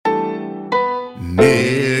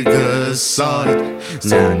Niggas saw it,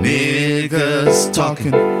 now niggas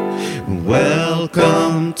talking.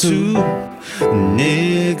 Welcome to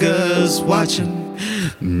Niggas Watching.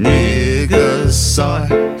 Niggas saw it,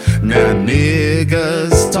 now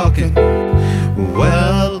niggas talking.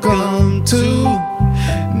 Welcome to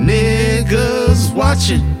Niggas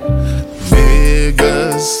Watching.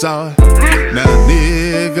 Niggas saw it, now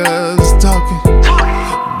niggas talking.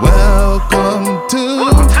 Welcome to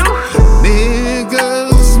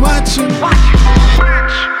Niggas Watching.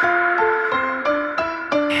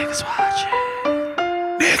 Niggas Watching.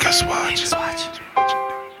 Niggas Watching.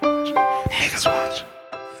 Niggas Watching.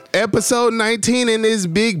 Episode 19 in this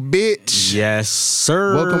big bitch. Yes,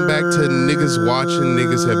 sir. Welcome back to Niggas Watching.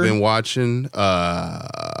 Niggas have been watching.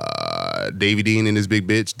 Davey Dean and his big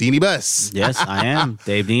bitch, Deanie Bus. Yes, I am.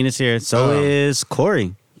 Dave Dean is here. So is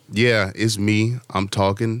Corey. Yeah, it's me. I'm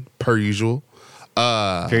talking per usual.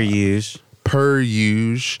 Per usual.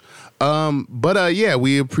 But yeah,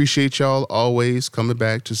 we appreciate y'all always coming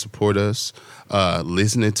back to support us,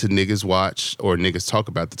 listening to niggas watch or niggas talk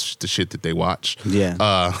about the shit that they watch.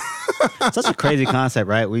 Yeah. Such a crazy concept,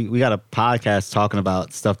 right? We got a podcast talking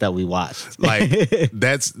about stuff that we watched. Like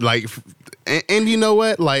that's like, and you know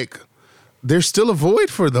what? Like, there's still a void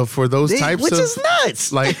for those types which of, is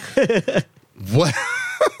nuts. Like, what?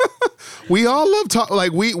 We all love talk.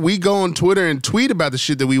 Like we go on Twitter and tweet about the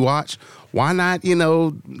shit that we watch. Why not,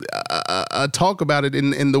 talk about it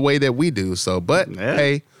in the way that we do? So, but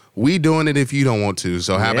hey, we doing it if you don't want to.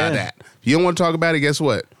 So how about that? If you don't want to talk about it, guess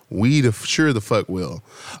what? We sure the fuck will.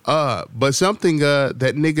 But something that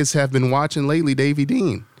niggas have been watching lately, Davey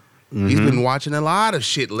Dean. Mm-hmm. He's been watching a lot of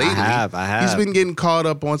shit lately. I have. He's been getting caught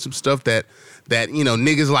up on some stuff that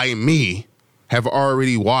niggas like me have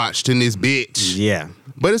already watched in this bitch. Yeah.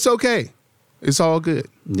 But it's okay. It's all good.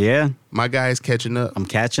 Yeah. My guy is catching up. I'm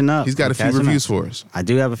catching up. He's got a few reviews for us. I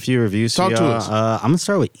do have a few reviews Talk for to y'all. us. I'm going to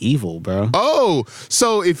start with Evil, bro. Oh,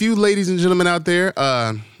 so if you ladies and gentlemen out there,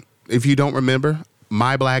 if you don't remember,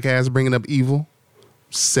 my black ass bringing up Evil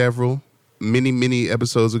many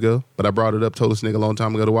episodes ago, but I brought it up, told this nigga a long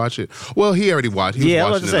time ago to watch it. Well, he already watched. He I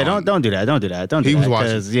was was going to say, don't do that. Don't do that. He was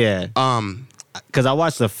watching. Yeah. Because I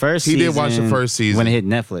watched the first season. He did watch the first season. When it hit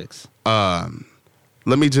Netflix.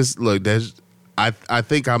 Let me just look. I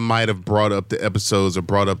think I might have brought up the episodes or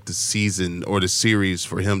brought up the season or the series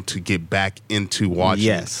for him to get back into watching.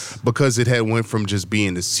 Yes. Because it had went from just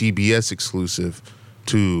being a CBS exclusive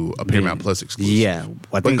to a Paramount Plus exclusive. Yeah.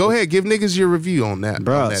 But go ahead, give niggas your review on that.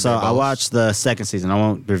 Bro, I watched the second season. I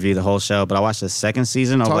won't review the whole show, but I watched the second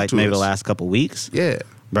season over like maybe the last couple weeks. Yeah.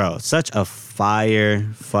 Bro, such a fire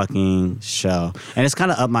fucking show. And it's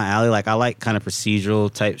kind of up my alley. Like, I like kind of procedural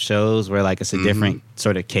type shows where, like, it's a different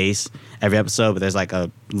sort of case every episode, but there's, like, a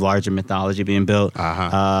larger mythology being built.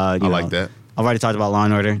 I like that. I've already talked about Law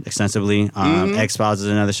 & Order extensively. X-Files is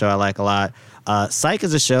another show I like a lot. Psych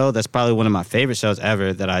is a show that's probably one of my favorite shows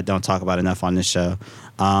ever that I don't talk about enough on this show.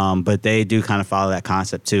 But they do kind of follow that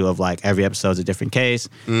concept, too, of, like, every episode's a different case.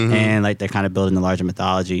 And, like, they're kind of building the larger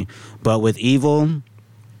mythology. But with Evil,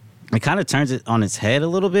 it kind of turns it on its head a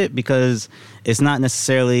little bit because it's not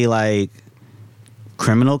necessarily like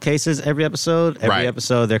criminal cases every episode. Every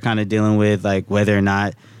episode they're kind of dealing with like whether or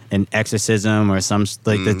not an exorcism or some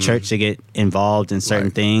like the church should get involved in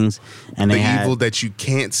certain things. And the evil that you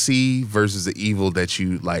can't see versus the evil that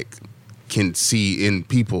you like can see in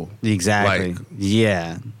people. Exactly. Like,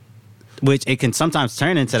 yeah. Which it can sometimes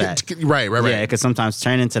turn into that. Right. Yeah, it can sometimes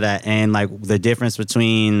turn into that. And like the difference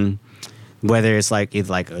between whether it's like either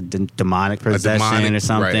like a demonic possession or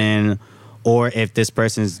something, or if this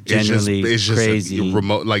person's genuinely it's just crazy, a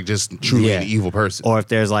remote, like just truly an evil person, or if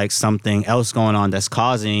there's like something else going on that's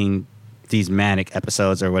causing these manic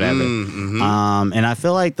episodes or whatever. And I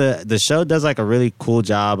feel like the show does like a really cool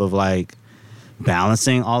job of like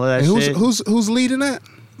balancing all of that shit. Who's leading that?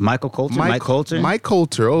 Michael Coulter. Mike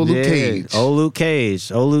Coulter. Oh, Luke Cage.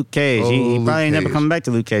 Luke Cage. He probably never coming back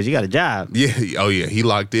to Luke Cage. He got a job. Yeah. Oh, yeah. He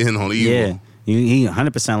locked in on Evil. Yeah. He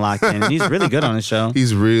 100% locked in. He's really good on the show.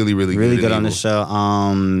 He's really good on the show.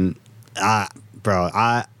 I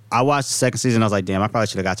watched the second season. I was like, damn, I probably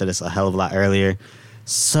should have got to this a hell of a lot earlier.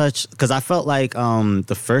 Because I felt like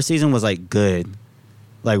the first season was like good.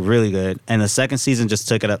 Like really good, and the second season just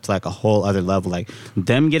took it up to like a whole other level. Like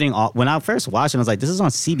them getting all. When I first watched it, I was like, "This is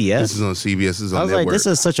on CBS." This is on CBS. This is on I was network. like, "This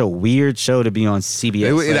is such a weird show to be on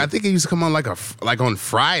CBS." I think it used to come on like on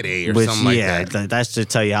Friday or something like that. Yeah, that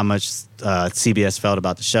should tell you how much CBS felt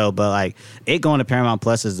about the show. But like it going to Paramount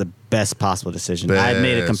Plus is the best possible decision. I had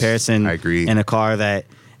made a comparison. I agree. In a car that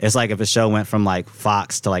it's like if a show went from like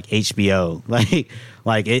Fox to like HBO. Like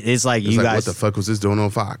Like it's like It's you like, guys. what the fuck was this doing on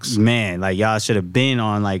Fox? Man, like y'all should have been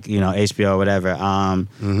on like HBO or whatever. And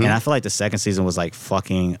I feel like the second season was like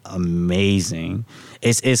fucking amazing.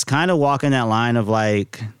 It's kind of walking that line of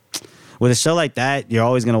like. With a show like that, you're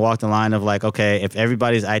always going to walk the line of like, okay, if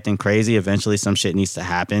everybody's acting crazy, eventually some shit needs to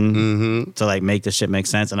happen to like make the shit make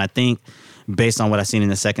sense. And I think based on what I've seen in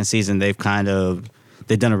the second season, they've done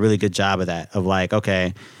a really good job of that. Of like,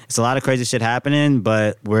 okay, it's a lot of crazy shit happening,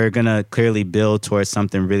 but we're going to clearly build towards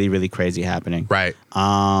something really, really crazy happening. Right.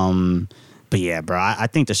 But yeah, bro, I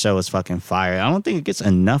think the show is fucking fire. I don't think it gets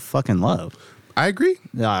enough fucking love. I agree.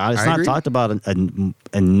 No, it's not talked about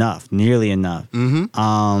enough, nearly enough.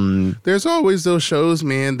 There's always those shows,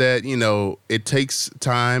 man, that, it takes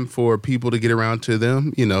time for people to get around to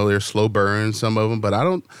them. They're slow burns, some of them. But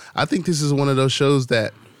I think this is one of those shows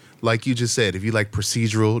that, like you just said, if you like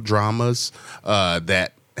procedural dramas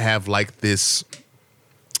that have like this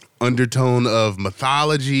undertone of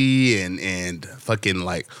mythology and fucking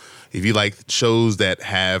like, if you like shows that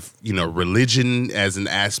have, religion as an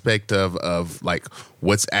aspect of like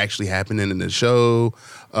what's actually happening in the show,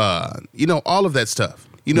 all of that stuff.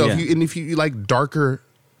 If you like darker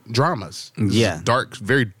dramas, very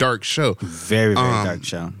dark show, very dark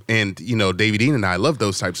show. And Davey Dean and I love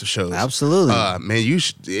those types of shows. Absolutely, man. You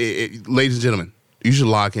should, ladies and gentlemen. You should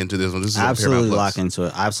lock into this one. This is absolutely lock into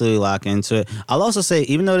it. Absolutely lock into it. I'll also say,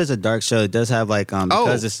 even though it is a dark show, it does have like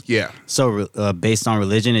because it's so based on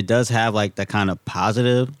religion, it does have like that kind of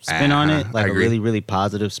positive spin on it, like a really, really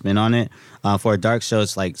positive spin on it. For a dark show,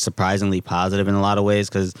 it's like surprisingly positive in a lot of ways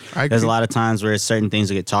because there's a lot of times where certain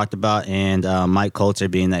things will get talked about, and Mike Coulter,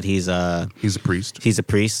 being that he's a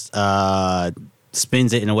priest.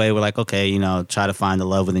 Spins it in a way where like, okay, try to find the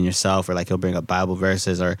love within yourself, or like he'll bring up Bible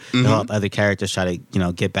verses, or he'll help other characters try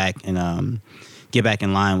to get back in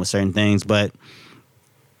line with certain things. But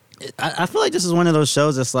I feel like this is one of those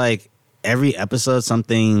shows that's like every episode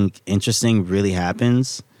something interesting really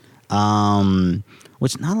happens,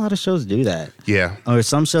 which not a lot of shows do that. Yeah. Or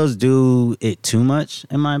some shows do it too much,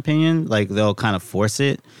 in my opinion. Like they'll kind of force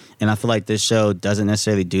it, and I feel like this show doesn't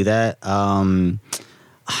necessarily do that.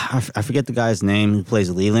 I forget the guy's name who plays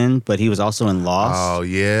Leland, but he was also in Lost. Oh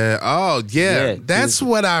yeah. That's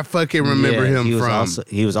what I fucking remember him from.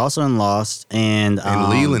 He was also in Lost, and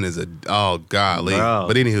Leland is golly. Bro.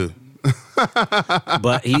 But anywho,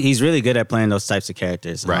 but he's really good at playing those types of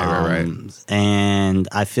characters. Right. And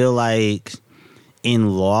I feel like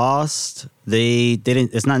in Lost, they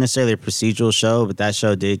didn't. It's not necessarily a procedural show, but that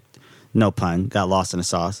show did, no pun, got lost in the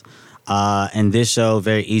sauce. And this show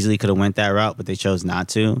very easily could have went that route, but they chose not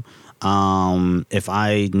to. If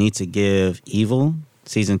I need to give Evil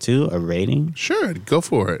season 2 a rating, sure, go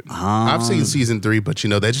for it. I've seen season 3, but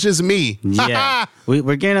that's just me. Yeah,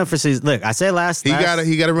 we're getting up for season. Look, I said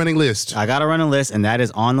he got a running list. I got a running list, and that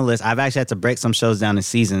is on the list. I've actually had to break some shows down in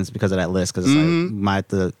seasons because of that list, because it's like might have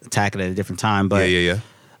to attack it at a different time. But yeah.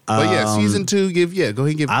 But season 2, go ahead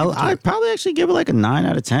and give. I'd probably actually give it like a 9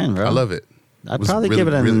 out of 10, bro. I love it. I'd probably give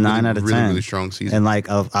it a 9 out of 10. Really strong season. And like,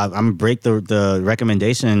 I'm gonna break the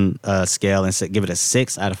recommendation scale and give it a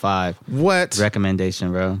 6 out of 5. What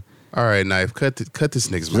recommendation, bro? All right, Knife, cut this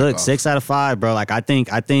nigga's Look, off. 6 out of 5, bro. Like, I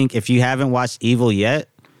think if you haven't watched Evil yet,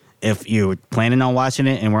 if you're planning on watching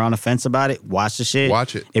it and we're on the fence about it, watch the shit.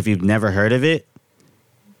 Watch it. If you've never heard of it,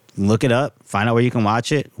 look it up. Find out where you can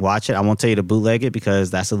watch it. Watch it. I won't tell you to bootleg it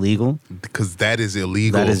because that's illegal. Because that is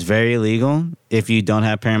illegal. That is very illegal. If you don't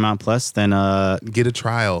have Paramount Plus, then get a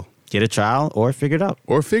trial. Get a trial or figure it out.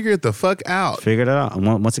 Or figure it the fuck out. Figure it out.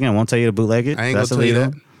 Once again, I won't tell you to bootleg it. I ain't gonna tell you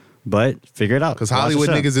that. But figure it out. Because Hollywood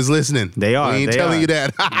niggas is listening. They are. We ain't telling you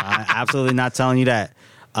that. Absolutely not telling you that.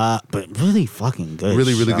 But really fucking good.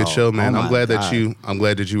 Really good show, man. Oh I'm glad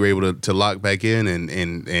that you were able to lock back in,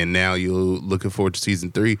 and now you're looking forward to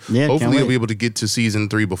season 3. Yeah, hopefully you'll be able to get to season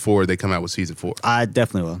 3 before they come out with season 4. I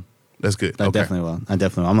definitely will. That's good. I definitely will. I'm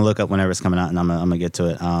gonna look up whenever it's coming out, and I'm gonna get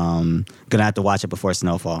to it. Gonna have to watch it before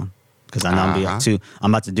Snowfall, because I know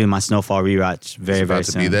I'm about to do my Snowfall rewatch very soon. It's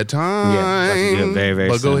about to be that time. Yeah, about to do it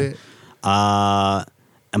very soon. But go ahead.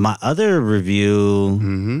 And my other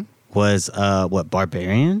review was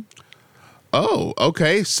Barbarian. Oh,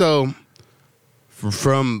 okay. So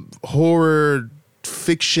from horror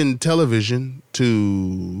fiction television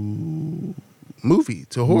to movie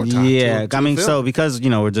to horror time. Yeah, to I mean, film. so because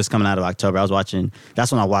we're just coming out of October, I was watching.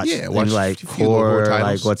 That's when I watched. Yeah, like horror,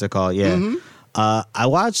 like what's it called? Yeah. I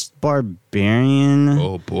watched Barbarian.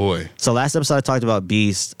 Oh boy! So last episode I talked about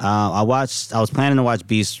Beast. I was planning to watch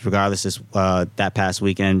Beast regardless that past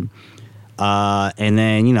weekend. And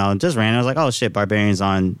then, just ran. I was like, oh shit, Barbarian's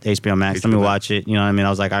on HBO Max. Let me watch it. You know what I mean? I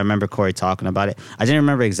was like, I remember Corey talking about it. I didn't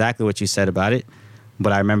remember exactly what you said about it,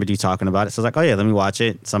 but I remembered you talking about it. So I was like, oh yeah, let me watch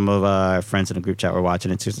it. Some of our friends in the group chat were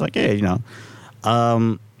watching it too. It's like, yeah, you know.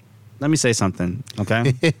 Let me say something,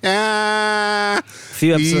 okay?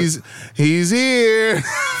 Few episodes, he's here.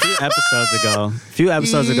 few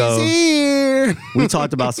episodes ago, Here. we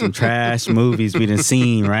talked about some trash movies we didn't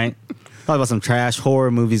seen, right? Talked about some trash horror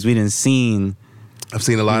movies we didn't seen. I've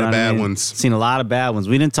seen a lot You know of what I bad mean? ones. Seen a lot of bad ones.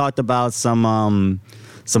 We didn't talk about some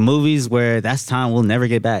movies where that's time we'll never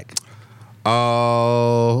get back.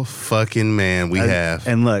 Oh, fucking man, we have.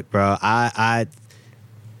 And look, bro, I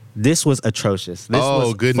this was atrocious. This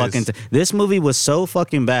was goodness. This movie was so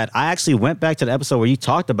fucking bad. I actually went back to the episode where you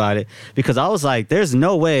talked about it because I was like, there's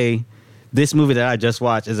no way this movie that I just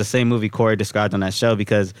watched is the same movie Corey described on that show,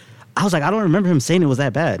 because I was like, I don't remember him saying it was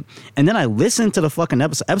that bad. And then I listened to the fucking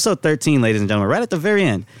episode 13, ladies and gentlemen, right at the very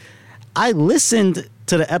end. I listened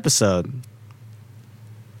to the episode.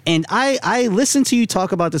 And I listened to you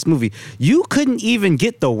talk about this movie. You couldn't even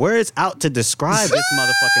get the words out to describe this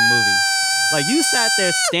motherfucking movie. Like, you sat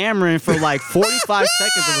there stammering for like 45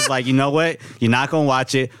 seconds and was like, you know what? You're not going to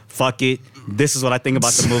watch it. Fuck it. This is what I think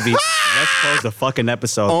about the movie. Let's close the fucking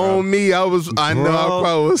episode, bro. On me, I know I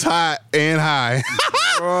probably was hot and high.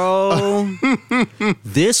 Bro,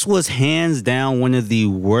 this was hands down one of the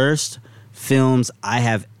worst films I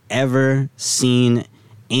have ever seen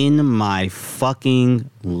in my fucking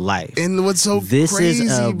life. And what's so This crazy,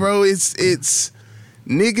 is bro, it's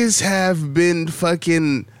niggas have been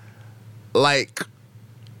fucking, like,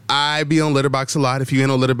 I be on Letterboxd a lot. If you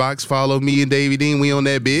ain't on Letterboxd, follow me and Davey Dean. We on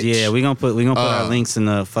that bitch. Yeah, we gonna put our links in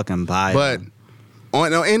the fucking bio. But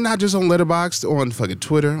and not just on Letterboxd, on fucking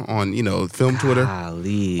Twitter, on Film Twitter,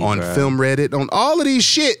 Golly, on bro. Film Reddit, on all of these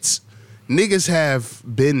shits. Niggas have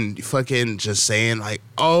been fucking just saying like,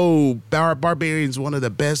 oh, Barbarian's one of the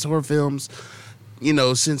best horror films,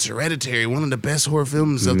 since Hereditary, one of the best horror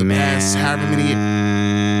films of the past however many years.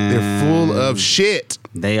 They're full of shit.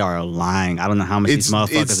 They are lying. I don't know how much these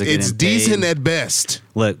motherfuckers are getting It's paid. decent at best.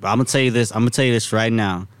 Look, I'm gonna tell you this. right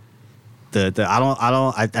now.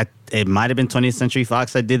 It might have been 20th Century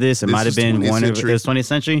Fox that did this. It might have been Warner. It was 20th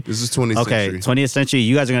Century. This is 20th okay, Century. 20th Century.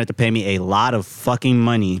 You guys are gonna have to pay me a lot of fucking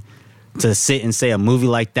money to sit and say a movie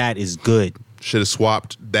like that is good. Should have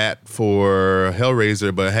swapped that for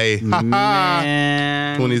Hellraiser, but hey,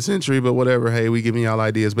 Man. 20th Century, but whatever. Hey, we giving y'all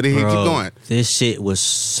ideas, but hey, keep going. This shit was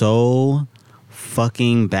so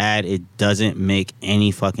fucking bad. It doesn't make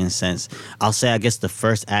any fucking sense. I'll say, I guess the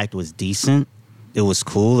first act was decent. It was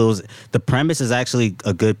cool. The premise is actually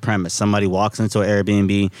a good premise. Somebody walks into an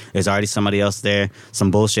Airbnb. There's already somebody else there.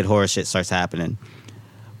 Some bullshit horror shit starts happening.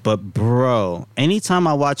 But bro, anytime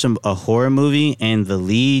I watch a horror movie and the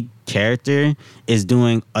lead character is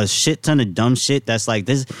doing a shit ton of dumb shit that's like,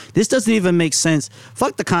 this doesn't even make sense.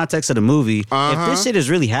 Fuck the context of the movie. If this shit is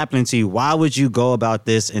really happening to you, why would you go about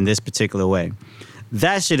this in this particular way?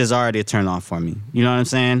 That shit is already a turn off for me. You know what I'm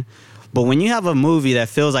saying? But when you have a movie that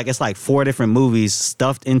feels like it's like 4 different movies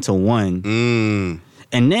stuffed into one,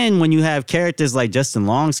 and then when you have characters like Justin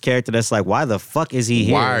Long's character that's like, why the fuck is he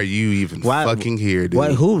here? Why are you even fucking here,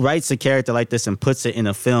 dude? Who writes a character like this and puts it in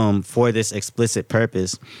a film for this explicit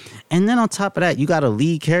purpose? And then on top of that, you got a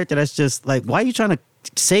lead character that's just like, why are you trying to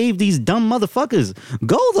save these dumb motherfuckers?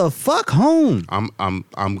 Go the fuck home.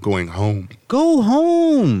 I'm going home. Go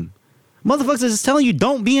home. Motherfuckers is telling you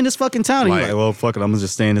don't be in this fucking town. And you're like, well, fuck it, I'm gonna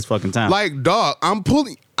just stay in this fucking town. Like, dog,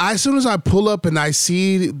 as soon as I pull up and I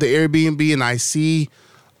see the Airbnb and I see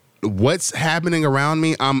what's happening around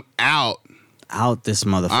me, I'm out. Out this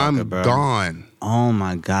motherfucker, bro. I'm gone. Oh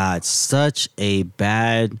my God. Such a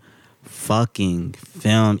bad fucking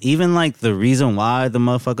film. Even like the reason why the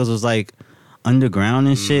motherfuckers was like underground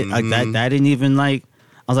and shit, like that didn't even like,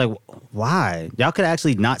 I was like, why? Y'all could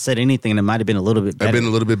actually not said anything and it might have been a little bit better. Been a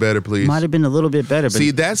little bit better, please. Might have been a little bit better. But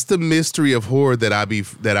see, that's the mystery of horror that I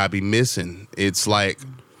be missing. It's like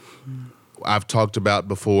I've talked about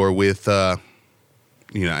before with and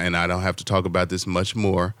I don't have to talk about this much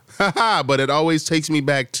more. But it always takes me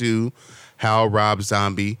back to how Rob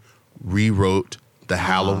Zombie rewrote the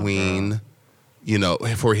Halloween,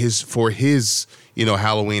 for his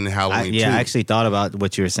Halloween and Halloween 2. I actually thought about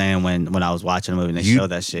what you were saying when I was watching the movie and they showed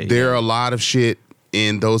that shit. There are a lot of shit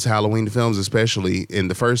in those Halloween films, especially in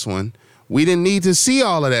the first one. We didn't need to see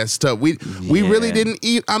all of that stuff. We really didn't.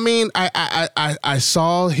 I mean, I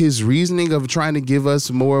saw his reasoning of trying to give us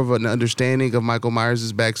more of an understanding of Michael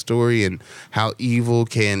Myers' backstory and how evil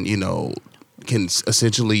can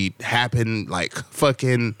essentially happen like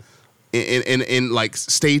fucking in like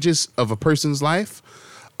stages of a person's life.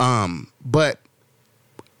 But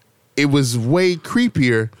it was way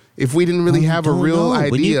creepier if we didn't really have a don't real know.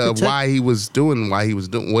 When you idea of protect- why he was doing what he was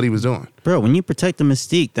doing? Bro, when you protect the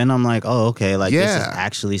mystique, then I'm like, oh, okay, like this is Yeah.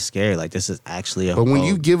 actually scary. Like this is actually a. But when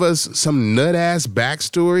you give us some nut ass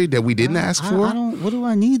backstory that we didn't ask for, I don't. What do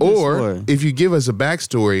I need this or for? if you give us a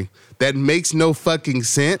backstory that makes no fucking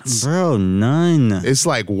sense, Bro, none. it's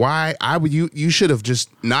like why I would you should have just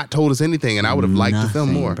not told us anything, and I would have liked the film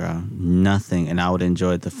Nothing, more. bro. Nothing, and I would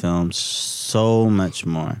enjoy the film so much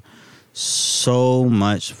more, so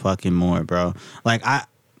much fucking more, bro. Like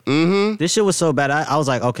this shit was so bad. I was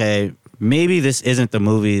like, okay, maybe this isn't the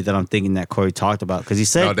movie that I'm thinking that Corey talked about because he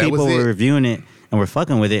said No, that people was were it. reviewing it and were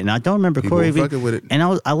fucking with it, and I don't remember People Corey were fucking with it. And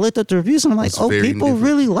I looked up the reviews and I'm like, It's oh, very people different.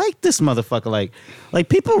 really like this motherfucker. Like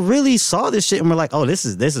people really saw this shit and were like, oh, this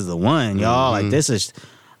is the one, y'all. Mm-hmm. Like this is.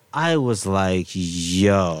 I was like,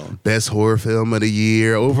 yo. Best horror film of the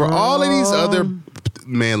year over all of these other.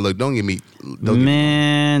 Man, look, don't get me.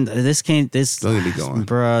 Man, this can't. This Don't get me going.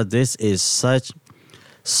 bro. This is such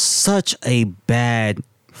a bad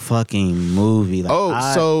fucking movie.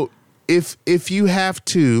 Like, So if you have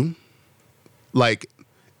to, like,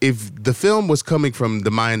 if the film was coming from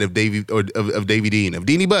the mind of Davy or of Davy Dean of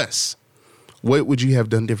Deanie Bus, what would you have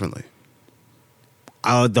done differently?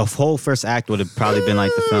 the whole first act would have probably been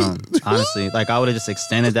like the film. Honestly, like I would have just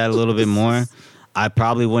extended that a little bit more. I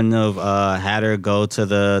probably wouldn't have had her go to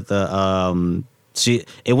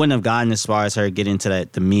it wouldn't have gotten as far as her getting to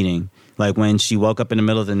the meeting. Like when she woke up in the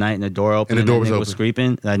middle of the night and the door opened And the door was that open.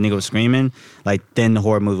 nigga was screaming, like then the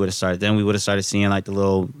horror movie would have started. Then we would have started seeing like the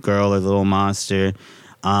little girl or the little monster.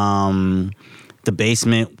 The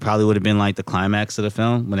basement probably would have been like the climax of the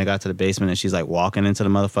film when they got to the basement and she's like walking into the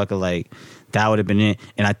motherfucker. Like that would have been it.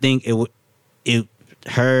 And I think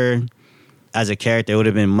her as a character, it would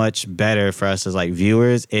have been much better for us as like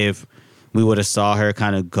viewers if we would have saw her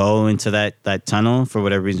kind of go into that tunnel for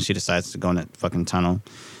whatever reason she decides to go in that fucking tunnel.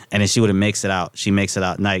 And then she would have makes it out. She makes it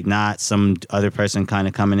out, like not some other person kind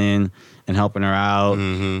of coming in and helping her out.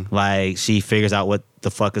 Mm-hmm. Like she figures out what the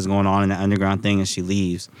fuck is going on in the underground thing and she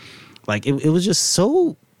leaves. Like it was just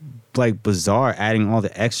so like bizarre, adding all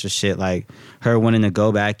the extra shit, like her wanting to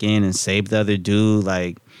go back in and save the other dude.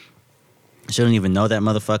 Like she don't even know that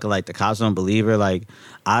motherfucker. Like the cops don't believe her. Like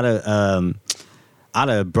I'd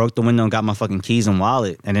have broke the window and got my fucking keys and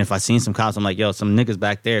wallet. And if I seen some cops, I'm like, yo, some niggas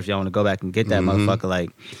back there if y'all want to go back and get that motherfucker.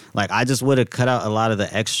 Like I just would have cut out a lot of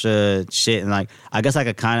the extra shit. And like, I guess I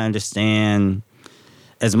could kind of understand,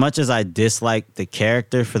 as much as I dislike the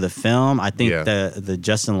character for the film, I think the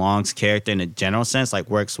Justin Long's character in a general sense, like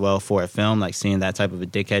works well for a film. Like seeing that type of a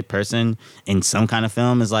dickhead person in some kind of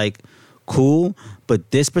film is like cool.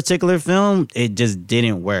 But this particular film, it just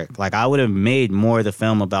didn't work. Like I would have made more of the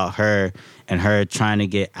film about her and her trying to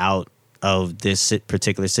get out of this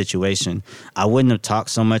particular situation. I wouldn't have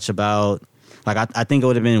talked so much about, like, I think it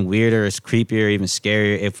would have been weirder, creepier, even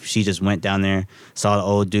scarier if she just went down there, saw the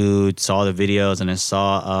old dude, saw the videos, and then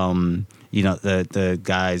saw, the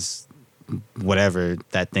guy's, whatever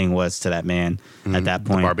that thing was to that man at that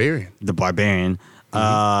point. The barbarian.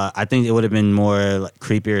 I think it would have been more like,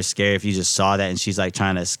 creepier or scary if you just saw that and she's like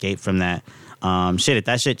trying to escape from that. If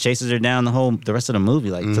that shit chases her down the rest of the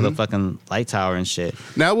movie, like to the fucking light tower and shit.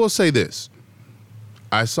 Now I will say this.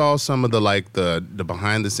 I saw some of the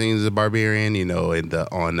behind the scenes of Barbarian,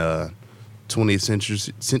 on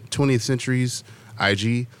 20th Century's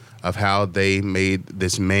IG of how they made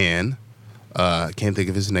this man. Can't think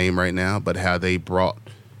of his name right now, but how they brought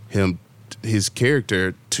his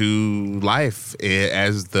character to life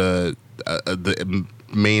as the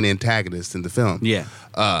main antagonist in the film. Yeah.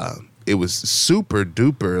 It was super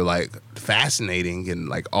duper like fascinating and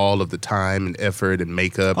like all of the time and effort and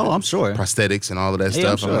makeup. Oh, and I'm sure. Prosthetics and all of that Yeah,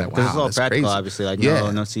 stuff. I'm sure. I'm like, wow, it's all that's practical, crazy. obviously. Like Yeah.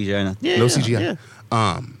 no CGI, No CGI.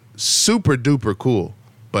 Yeah. Super duper cool.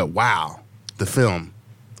 But wow, the film,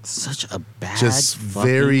 Such a bad, just fucking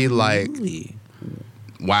very like, movie.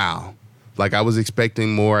 wow. Like I was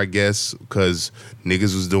expecting more, I guess, because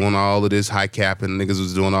niggas was doing all of this high cap and niggas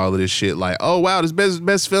was doing all of this shit. Like, oh wow, this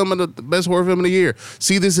best film of the best horror film of the year.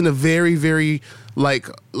 See this in a very very like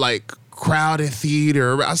crowded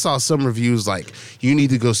theater. I saw some reviews like you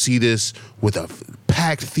need to go see this with a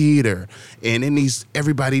packed theater, and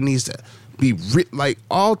everybody needs to be like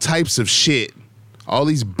all types of shit. All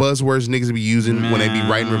these buzzwords niggas be using when they be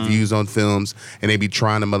writing reviews on films and they be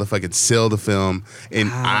trying to motherfucking sell the film. And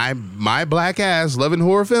my black ass loving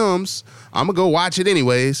horror films, I'm gonna go watch it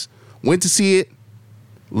anyways. Went to see it,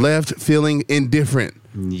 left feeling indifferent.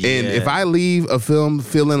 Yeah. And if I leave a film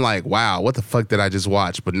feeling like, wow, what the fuck did I just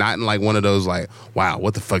watch? But not in like one of those like, wow,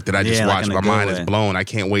 what the fuck did I just like watch? in a My good mind way. is blown. I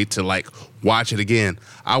can't wait to like watch it again.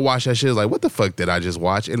 I watch that shit like, what the fuck did I just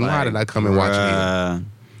watch? And why did I come and watch it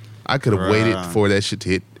again? I could have waited for that shit to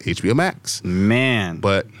hit HBO Max. Man,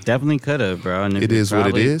 but definitely could have, bro. And it is what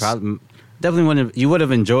it is. Definitely wouldn't. You would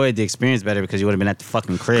have enjoyed the experience better because you would have been at the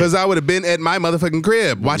fucking crib. Because I would have been at my motherfucking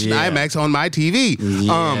crib watching IMAX on my TV.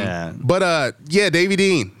 Yeah. But Davey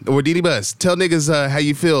Dean or Didi Bus, tell niggas how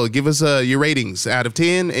you feel. Give us your ratings out of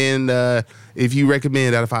 10 and if you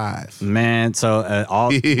recommend out of 5. Man, so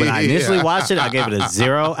when I initially watched it, I gave it a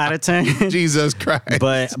 0 out of 10. Jesus Christ.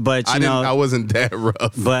 But I wasn't that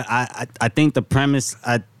rough. But I think the premise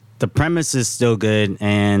is still good,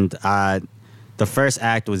 and the first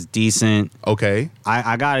act was decent. Okay.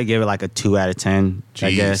 I gotta give it like a 2 out of 10. Jeez.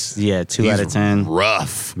 I guess. Yeah, 2 out of 10.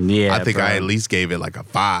 Rough. Yeah. I think bro. I at least gave it like a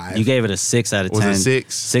 5. You gave it a 6 out of 10. Was it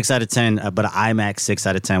 6? 6 out of 10, but an IMAX 6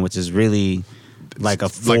 out of 10, which is really like a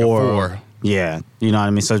 4. Like a 4. Yeah, you know what I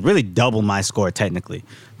mean? So it's really double my score technically,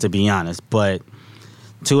 to be honest. But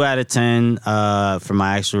 2 out of 10 for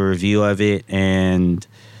my actual review of it, and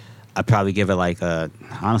I'd probably give it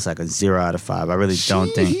honestly like a 0 out of 5. I really don't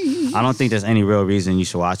think there's any real reason you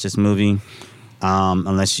should watch this movie,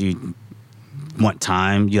 unless you want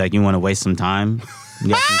time. You want to waste some time. You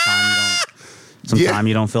got some time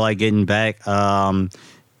you don't feel like getting back.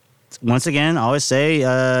 Once again, I always say,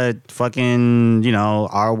 our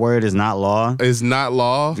word is not law. It's not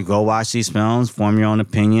law. You go watch these films, form your own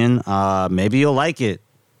opinion. Maybe you'll like it.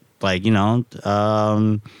 I didn't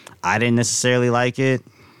necessarily like it.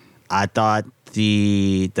 I thought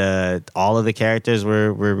all of the characters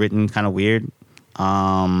were written kind of weird.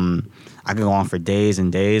 I could go on for days and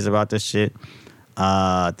days about this shit.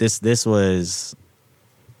 This was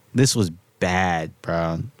bad,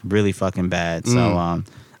 bro. Really fucking bad. So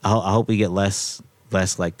I hope we get less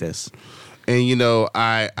like this. And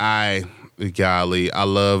I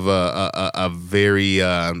love a very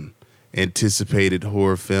anticipated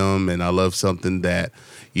horror film, and I love something that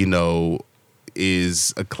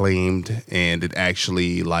is acclaimed, and it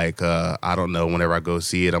actually I don't know, whenever I go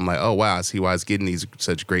see it, I'm like, oh wow, I see why it's getting these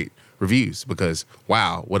such great reviews, because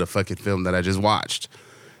wow, what a fucking film that I just watched.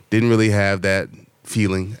 Didn't really have that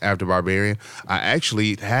feeling after Barbarian. I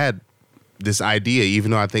actually had this idea,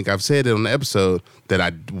 even though I think I've said it on the episode, that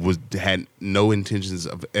I had no intentions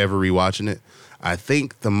of ever rewatching it. I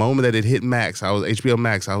think the moment that it hit Max, HBO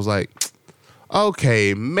Max, I was like,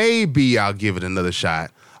 okay, maybe I'll give it another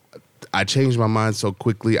shot. I changed my mind so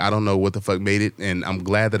quickly. I don't know what the fuck made it, and I'm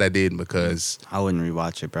glad that I did, because I wouldn't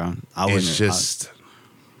rewatch it, bro. It's just.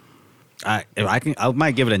 I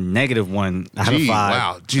might give it a -1 out of 5.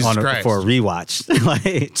 Wow, Jesus Christ. For a rewatch.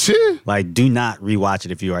 Do not rewatch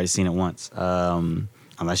it if you already seen it once,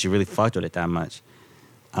 unless you really fucked with it that much.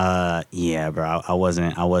 Yeah, bro. I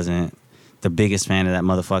wasn't the biggest fan of that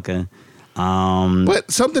motherfucker.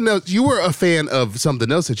 But something else, you were a fan of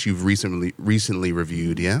something else that you've recently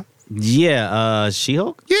reviewed, yeah? Yeah,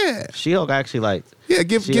 She-Hulk. Yeah, She-Hulk I actually liked. Yeah,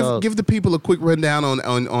 give the people a quick rundown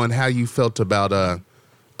on how you felt about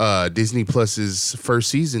Disney Plus's first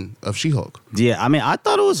season of She-Hulk. Yeah, I mean, I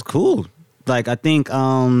thought it was cool. I think,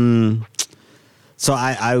 so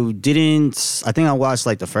I think I watched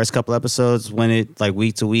the first couple episodes when it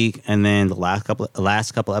week to week, and then the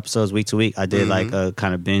last couple episodes week to week. I did a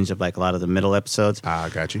kind of binge of a lot of the middle episodes. I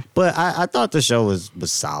got you. But I thought the show was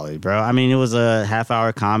solid, bro. I mean, it was a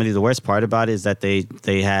half-hour comedy. The worst part about it is that they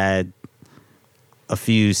had a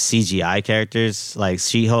few CGI characters.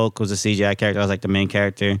 She-Hulk was a CGI character. I was the main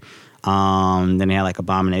character. Then they had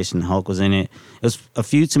Abomination Hulk was in it. It was a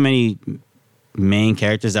few too many main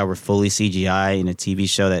characters that were fully CGI in a TV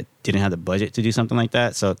show that didn't have the budget to do something like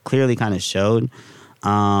that. So it clearly kind of showed.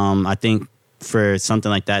 I think for something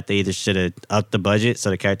like that, they either should have upped the budget so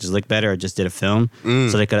the characters looked better, or just did a film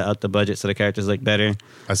so they could have upped the budget so the characters looked better.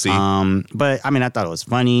 I see. But I mean, I thought it was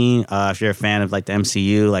funny. If you're a fan of the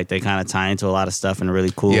MCU, they kind of tie into a lot of stuff in a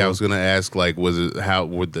really cool. Yeah, I was gonna ask, was it how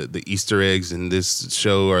were the Easter eggs in this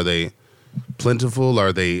show? Are they plentiful?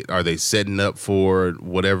 Are they setting up for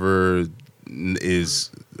whatever is?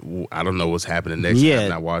 I don't know what's happening next. Yeah. I have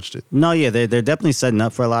not watched it. No, yeah, they're definitely setting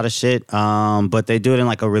up for a lot of shit. But they do it in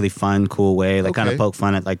a really fun, cool way. They kind of poke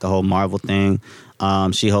fun at the whole Marvel thing.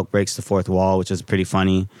 She-Hulk breaks the fourth wall, which is pretty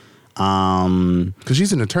funny. Because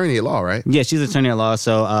she's an attorney at law, right? Yeah, she's an attorney at law.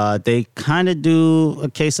 So they kind of do a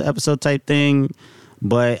case of episode type thing.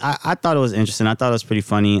 But I thought it was interesting. I thought it was pretty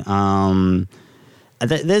funny.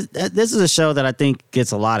 This is a show that I think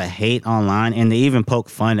gets a lot of hate online, and they even poke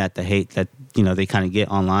fun at the hate that they kind of get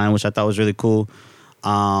online, which I thought was really cool.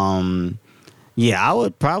 Yeah, I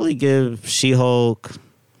would probably give She-Hulk.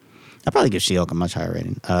 I'd probably give She-Hulk a much higher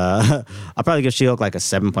rating. I'll probably give She-Hulk a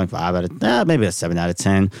 7.5 out of maybe a 7 out of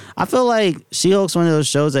 10. I feel like She-Hulk's one of those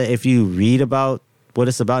shows that if you read about what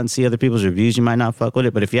it's about and see other people's reviews, you might not fuck with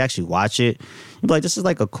it. But if you actually watch it, you'll be like, this is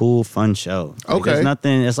like a cool, fun show. Like, Okay. There's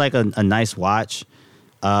nothing, it's like a nice watch.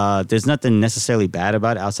 There's nothing necessarily bad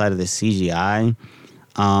about it outside of the CGI.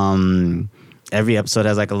 Every episode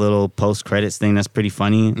has like a little post-credits thing that's pretty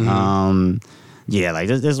funny. Yeah, like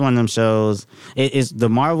this is one of them shows. It's the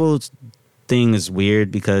Marvel thing is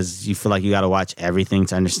weird because you feel like you got to watch everything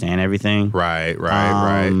to understand everything. Right.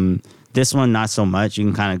 This one, not so much. You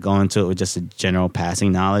can kind of go into it with just a general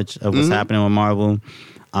passing knowledge of what's happening with Marvel.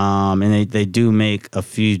 And they do make a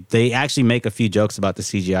few. They actually make a few jokes about the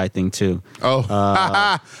CGI thing too.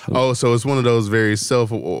 Oh, so it's one of those very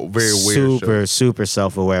aware, super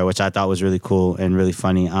self-aware, which I thought was really cool and really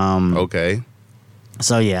funny. Okay.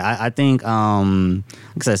 So yeah, I think like I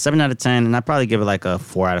said, 7 out of 10, and I'd probably give it like a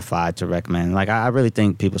 4 out of 5 to recommend. Like I really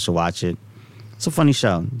think people should watch it. It's a funny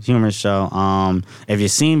show, humorous show. If you've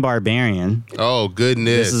seen Barbarian, oh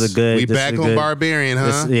goodness, this is a good. We back on Barbarian,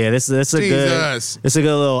 huh? This is a good. It's a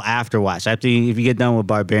good little after watch. If you get done with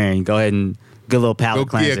Barbarian, go ahead and get a little palate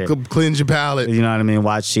cleanser. Yeah, cleanse your palate. You know what I mean?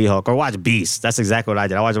 Watch She-Hulk or watch Beast. That's exactly what I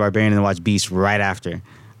did. I watched Barbarian and then watched Beast right after.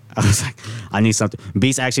 I was like, I need something.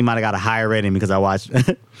 Beast actually might have got a higher rating because I watched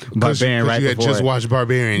Barbarian right before. You had just watched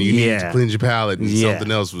Barbarian. You needed to cleanse your palate, and Yeah.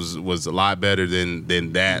 something else was a lot better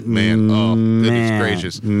than that, man. Oh, goodness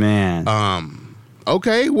gracious. Man.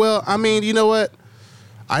 Okay, well, I mean, you know what?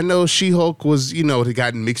 I know She-Hulk was, it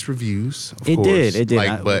got mixed reviews, of course. It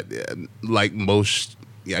did. But like most,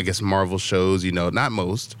 I guess, Marvel shows, not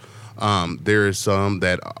most. There are some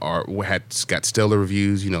that got stellar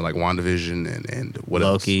reviews, like WandaVision and what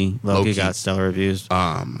Loki. else? Loki got stellar reviews.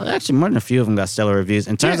 Actually, more than a few of them got stellar reviews.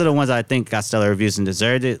 In terms of the ones I think got stellar reviews and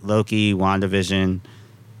deserved it, Loki, WandaVision,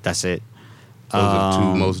 that's it. Those are the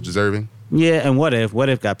two most deserving. Yeah, and What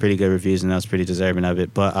If got pretty good reviews, and that was pretty deserving of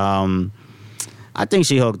it. But I think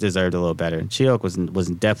She-Hulk deserved a little better. She-Hulk was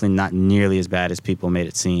definitely not nearly as bad as people made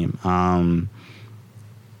it seem.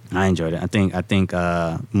 I enjoyed it. I think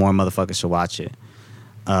more motherfuckers should watch it.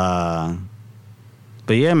 But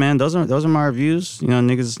yeah, man, those are my reviews.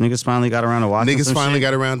 Niggas finally got around to watching. Niggas some finally shit.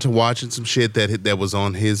 got around to watching some shit that was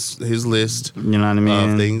on his list. You know what I mean?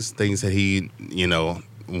 Of things that he,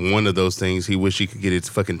 one of those things he wish he could get his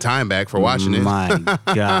fucking time back for watching it. My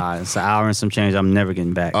God, it's an hour and some change. I'm never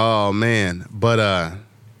getting back. Oh man, but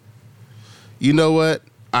you know what?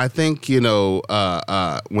 I think when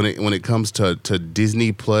it comes to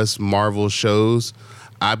Disney Plus Marvel shows,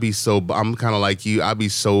 I'm kind of like you. I'd be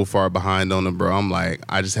so far behind on them, bro. I'm like,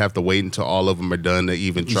 I just have to wait until all of them are done to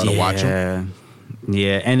even try to watch them.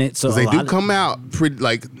 Yeah, and it's so they do come out pretty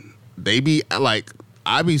like they be like.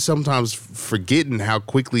 I be sometimes forgetting how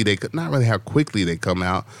quickly not really how quickly they come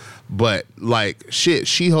out, but like shit,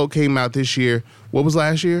 She-Hulk came out this year. What was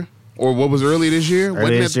last year? Or what was early this year?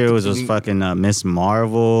 This year was fucking Miss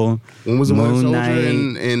Marvel. When was the Moon Winter Knight?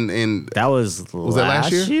 Soldier? And that was that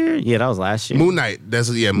last year? Yeah, that was last year. Moon Knight.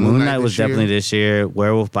 Moon Knight was definitely this year.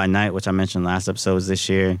 Werewolf by Night, which I mentioned last episode, was this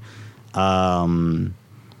year. I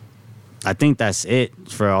think that's it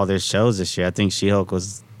for all their shows this year. I think She-Hulk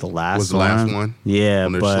was the last one. Yeah,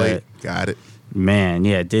 on their but slate. Got it. Man,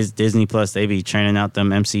 yeah, Disney Plus, they be churning out them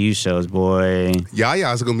MCU shows, boy.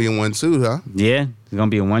 Yaya's gonna be in one too, huh? Yeah, it's gonna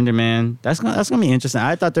be a Wonder Man. That's gonna be interesting.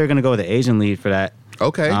 I thought they were gonna go with the Asian lead for that.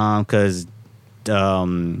 Okay. Because,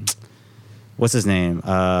 what's his name?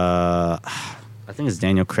 I think it's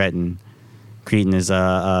Daniel Cretton. Cretton is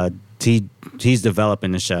he's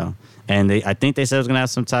developing the show, and I think they said it was gonna have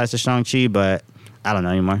some ties to Shang-Chi, but I don't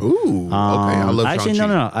know anymore. Ooh, okay. I love actually,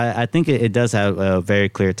 Shang-Chi. no. I think it does have a very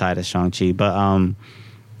clear tie to Shang-Chi. But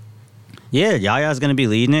yeah, Yaya's going to be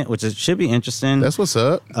leading it, which should be interesting. That's what's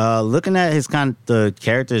up. Looking at the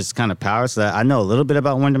character's kind of powers, so I know a little bit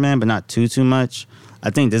about Wonder Man, but not too much.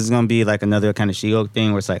 I think this is going to be like another kind of She-Hulk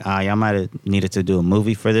thing where it's like, y'all might have needed to do a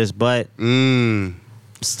movie for this, but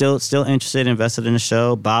still interested, invested in the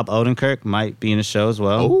show. Bob Odenkirk might be in the show as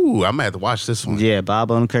well. Ooh, I might have to watch this one. Yeah, Bob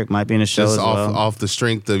Odenkirk might be in the show Just as well. off the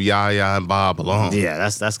strength of Yaya and Bob alone. Yeah,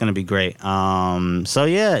 that's gonna be great. So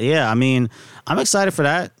yeah. I mean, I'm excited for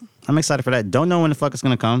that. Don't know when the fuck it's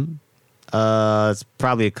gonna come. It's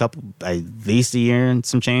probably at least a year and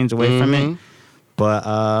some change away from it. But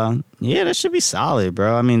yeah, that should be solid,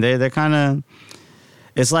 bro. I mean, they're kind of.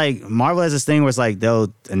 It's like Marvel has this thing where it's like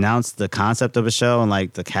they'll announce the concept of a show and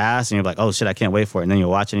like the cast, and you're like, oh shit, I can't wait for it. And then you'll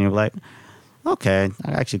watch it and you're like, okay,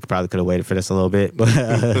 I actually probably could have waited for this a little bit. But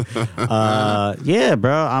yeah,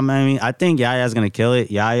 bro. I mean, I think Yaya's gonna kill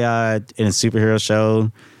it. Yaya in a superhero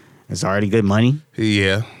show is already good money.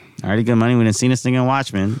 Yeah. Already good money. We done seen this nigga in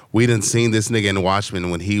Watchmen. We done seen this nigga in Watchmen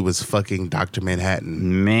when he was fucking Dr.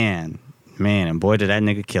 Manhattan. Man, and boy did that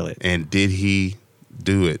nigga kill it. And did he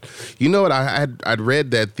do it. You know what? I'd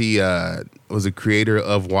read that the was the creator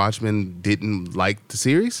of Watchmen didn't like the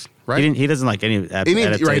series. Right? He doesn't like any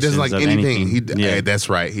adaptations right, he doesn't like of anything. Yeah. That's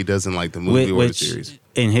right. He doesn't like the movie or the series.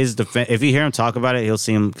 In his defense, if you hear him talk about it,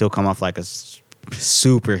 he'll come off like a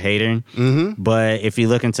super hater. Mm-hmm. But if you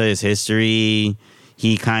look into his history,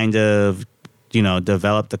 he kind of,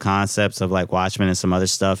 developed the concepts of like Watchmen and some other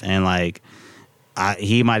stuff, and like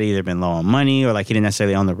he might have either been low on money or like he didn't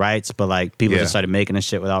necessarily own the rights, but like people just started making the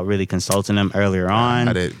shit without really consulting him earlier on.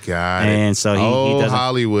 Got it. And so he doesn't,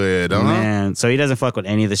 Hollywood, man. So he doesn't fuck with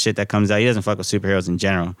any of the shit that comes out. He doesn't fuck with superheroes in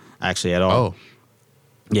general, actually, at all. Oh,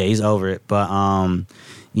 yeah, he's over it. But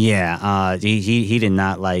he did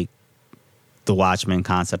not like the Watchmen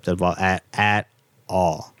concept at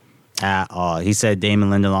all. At all. He said Damon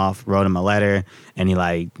Lindelof wrote him a letter, and he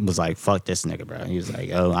was like, fuck this nigga, bro. He was like,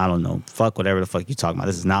 oh, I don't know. Fuck whatever the fuck you talking about.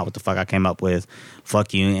 This is not what the fuck I came up with.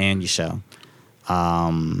 Fuck you and your show.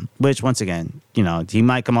 Which, once again, he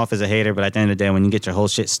might come off as a hater, but at the end of the day, when you get your whole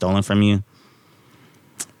shit stolen from you,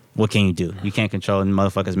 what can you do? You can't control the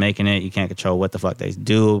motherfuckers making it. You can't control what the fuck they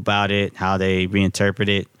do about it, how they reinterpret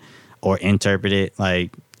it or interpret it.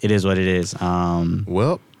 Like, it is what it is.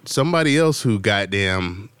 Well, somebody else who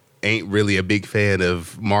goddamn ain't really a big fan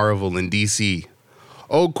of Marvel and DC.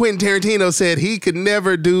 Old Quentin Tarantino said he could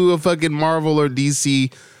never do a fucking Marvel or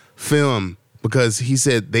DC film because he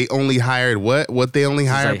said they only hired what? What they only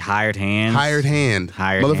hired? Like hired hands. Hired hand.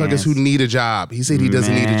 Hired motherfuckers hands. who need a job. He said he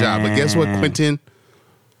doesn't need a job. But guess what, Quentin?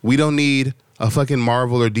 We don't need a fucking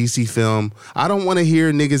Marvel or DC film. I don't want to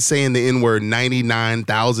hear niggas saying the N-word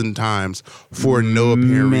 99,000 times for no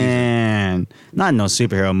apparent reason. Not in no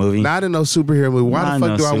superhero movie. Not in no superhero movie. Why the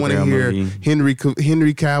fuck do I want to hear Henry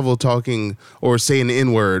Cavill talking or saying the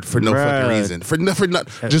N-word for no fucking reason? For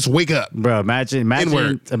just wake up. Bro, imagine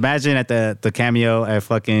at the cameo at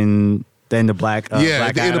fucking the end of Black the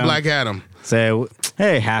end of Black Adam. Say,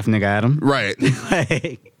 hey, half nigga Adam. Right.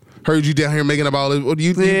 Like, heard you down here making up all this. What do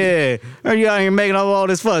you think? Yeah. Heard you out here making up all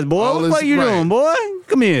this fuss, boy. What the fuck you doing, boy?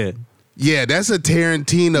 Come here. Yeah, that's a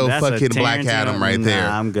Tarantino Black Adam right there.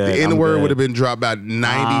 I'm good. The N-word would have been dropped about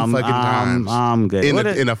 90 fucking times. I'm good.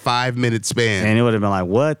 In a 5-minute span. And it would have been like,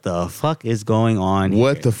 what the fuck is going on here?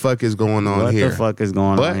 What the fuck is going on here? What the fuck is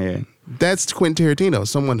going on here? That's Quentin Tarantino,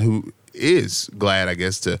 someone who is glad, I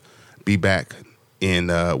guess, to be back in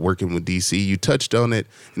working with DC. You touched on it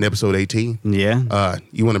in episode 18. Yeah.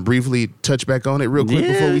 You want to briefly touch back on it real quick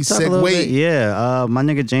before we segue? Yeah. My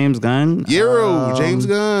nigga James Gunn. James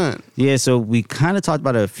Gunn. Yeah, so we kind of talked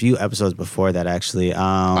about it a few episodes before that, actually.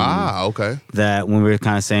 Okay. That when we were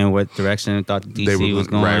kind of saying what direction we thought DC was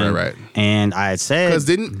going. Right. And I had said...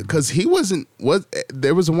 Because he wasn't...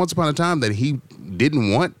 There was once upon a time that he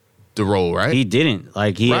didn't want the role, right? He didn't.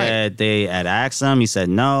 Like, they had asked him. He said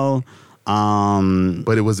no.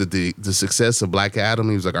 But it was the success of Black Adam.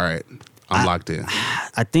 He was like, all right, I'm locked in.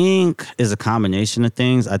 I think it's a combination of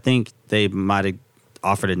things. I think they might have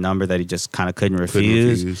offered a number that he just kind of couldn't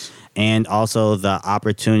refuse. And also the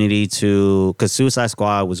opportunity because Suicide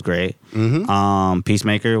Squad was great. Mm-hmm.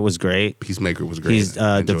 Peacemaker was great. He's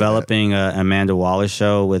developing a Amanda Waller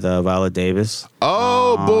show with Viola Davis.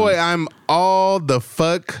 Oh, boy, I'm all the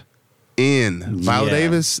fuck in. Viola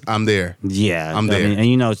Davis, I'm there. Yeah. I'm there.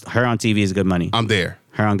 And her on TV is good money. I'm there.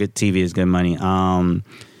 Her on good TV is good money.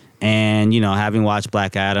 And, having watched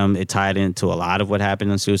Black Adam, it tied into a lot of what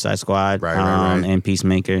happened on Suicide Squad right. and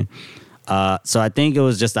Peacemaker. So I think it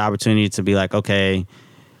was just the opportunity to be like, okay,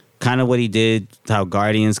 kind of what he did, how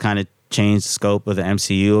Guardians kind of changed the scope of the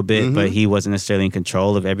MCU a bit, but he wasn't necessarily in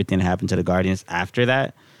control of everything that happened to the Guardians after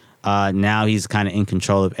that. Now he's kind of in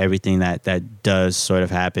control of everything that does sort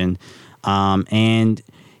of happen. And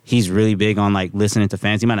he's really big on like listening to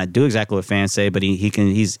fans. He might not do exactly what fans say, but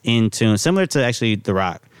he's in tune, similar to actually The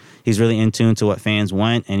Rock. He's really in tune to what fans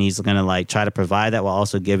want, and he's gonna like try to provide that while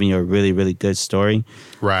also giving you a really, really good story.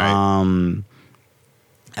 Right.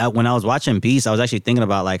 When I was watching Beast, I was actually thinking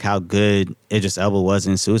about like how good Idris Elba was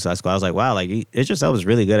in Suicide Squad. I was like, wow, like Idris Elba was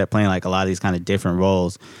really good at playing like a lot of these kind of different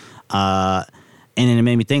roles. And then it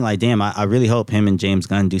made me think, like, damn, I really hope him and James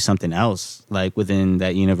Gunn do something else, like, within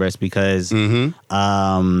that universe, because James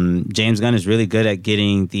Gunn is really good at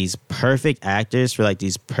getting these perfect actors for, like,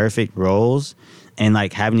 these perfect roles and,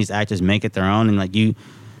 like, having these actors make it their own. And, like, you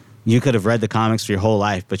could have read the comics for your whole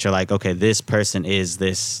life, but you're like, okay, this person is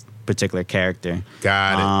this particular character.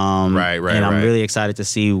 Got it. Right. And I'm really excited to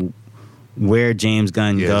see where James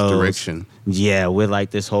Gunn goes. Direction. Yeah, with,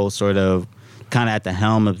 like, this whole sort of kind of at the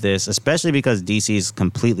helm of this, especially because DC is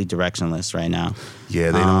completely directionless right now.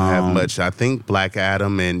 Yeah, they don't have much. I think Black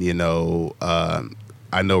Adam and,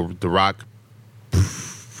 I know The Rock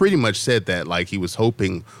pretty much said that, like, he was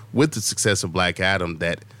hoping with the success of Black Adam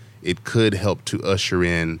that it could help to usher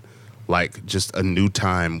in, like, just a new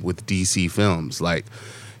time with DC films. Like,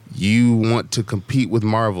 you want to compete with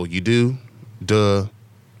Marvel, you do, duh.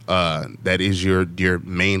 That is your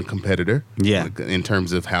main competitor, in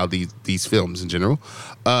terms of how these films in general.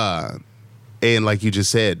 And like you just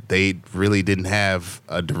said, they really didn't have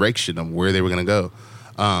a direction of where they were going to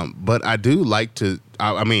go. But I do like to.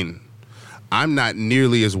 I mean, I'm not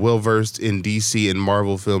nearly as well versed in DC and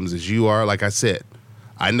Marvel films as you are. Like I said,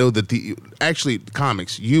 I know that actually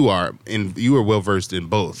comics you are well versed in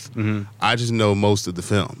both. Mm-hmm. I just know most of the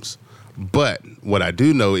films. But what I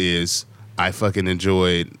do know is I fucking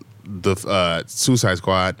enjoyed the Suicide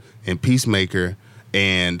Squad and Peacemaker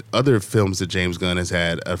and other films that James Gunn has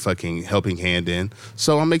had a fucking helping hand in.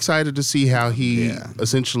 So I'm excited to see how he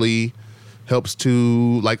essentially helps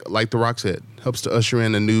to, like The Rock said, helps to usher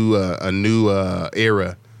in a new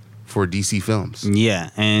era for DC films. Yeah,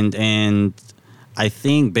 and I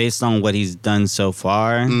think based on what he's done so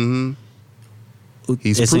far,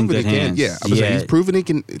 he's proven he can. Yeah, I was saying he's proven he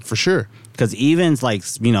can for sure. Because even like,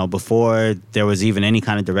 you know, before there was even any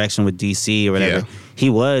kind of direction with DC or whatever, he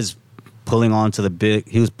was pulling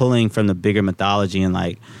from the bigger mythology and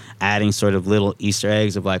like adding sort of little Easter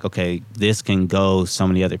eggs of like, okay, this can go so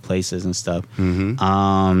many other places and stuff.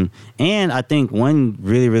 Mm-hmm. And I think one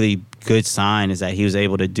really, really good sign is that he was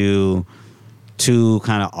able to do 2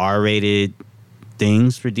 kind of R-rated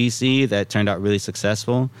things for DC that turned out really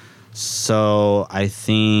successful. So I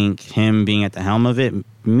think him being at the helm of it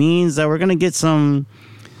means that we're going to get some...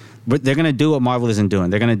 But they're going to do what Marvel isn't doing.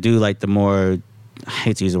 They're going to do like the more... I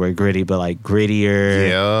hate to use the word gritty, but like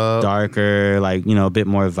grittier, darker, like, you know, a bit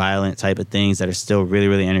more violent type of things that are still really,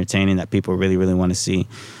 really entertaining that people really, really want to see.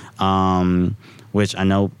 Which I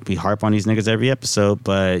know we harp on these niggas every episode,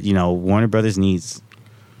 but, you know, Warner Brothers needs...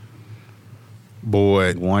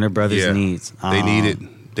 Warner Brothers needs. They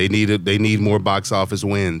need it. They need more box office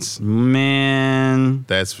wins. Man.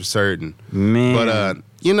 That's for certain. Man. But,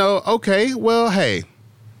 you know, okay, well, hey.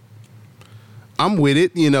 I'm with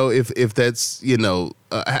it, you know, if that's, you know,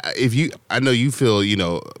 I know you feel, you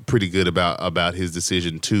know, pretty good about his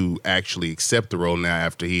decision to actually accept the role now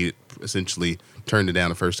after he essentially turned it down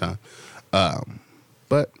the first time.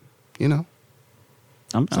 But, you know,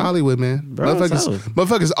 it's Hollywood, man. Bro,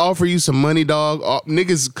 motherfuckers offer you some money, dog.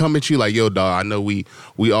 Niggas come at you like, yo, dog, I know we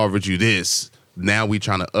offered you this. Now we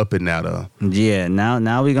trying to up it now, though. Yeah,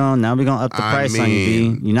 now we gonna up the price on you,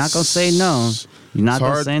 B. You're not gonna say no. You're not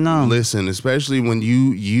gonna say no. Listen, especially when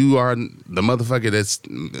you are the motherfucker that's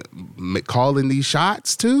calling these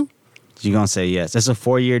shots too. You're gonna say yes. It's a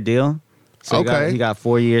 4-year deal. So you got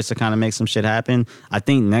 4 years to kind of make some shit happen. I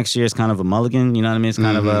think next year is kind of a mulligan. You know what I mean? It's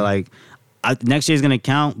kind of a like next year's gonna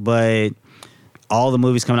count, but all the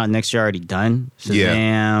movies coming out next year are already done.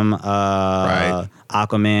 Shazam,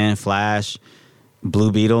 Aquaman, Flash,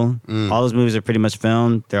 Blue Beetle. All those movies are pretty much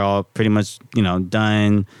filmed. They're all pretty much, you know,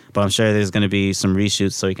 done. But I'm sure there's going to be some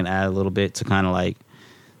reshoots so he can add a little bit to kind of like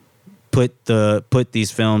put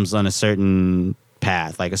these films on a certain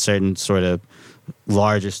path, like a certain sort of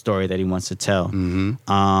larger story that he wants to tell.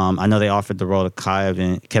 I know they offered the role to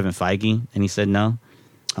Kevin Feige, and he said no.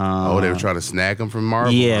 They were trying to snag him from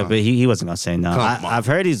Marvel? Yeah, but he wasn't going to say no. I've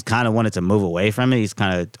heard he's kind of wanted to move away from it. He's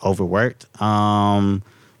kind of overworked.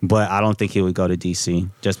 But I don't think he would go to DC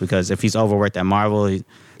just because if he's overworked at Marvel,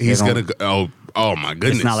 he's gonna go. Oh my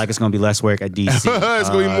goodness! It's not like it's gonna be less work at DC. It's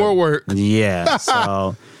gonna be more work. Yeah.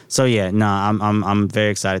 So yeah. No, I'm very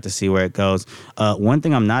excited to see where it goes. One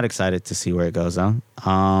thing I'm not excited to see where it goes though.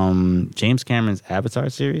 James Cameron's Avatar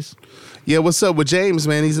series. Yeah, what's up with James,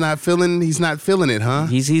 man? He's not feeling it, huh?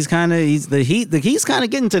 He's kind of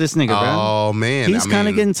getting to this nigga, bro. Oh man, he's kind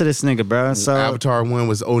of getting to this nigga, bro. So Avatar 1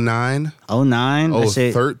 was 2009. 2009. Oh,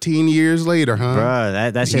 13 years later, huh?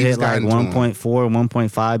 Bro, that shit hit like 1.4,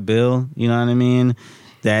 1.5 bill. You know what I mean?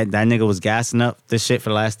 That nigga was gassing up this shit for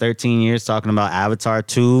the last 13 years, talking about Avatar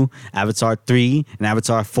 2, Avatar 3, and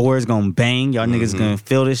Avatar 4 is gonna bang. Y'all niggas gonna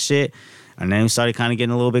feel this shit. And then we started kind of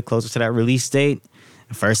getting a little bit closer to that release date.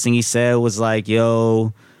 The first thing he said was like,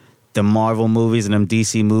 yo, the Marvel movies and them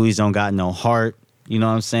DC movies don't got no heart. You know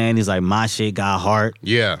what I'm saying? He's like, my shit got heart.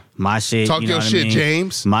 Yeah. My shit. Talk you know your shit,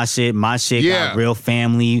 James. My shit got real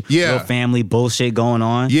family bullshit going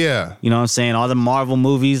on. Yeah. You know what I'm saying? All the Marvel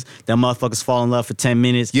movies, them motherfuckers fall in love for 10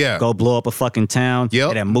 minutes. Yeah. Go blow up a fucking town. Yep.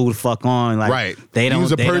 And then move the fuck on. Like, right. They don't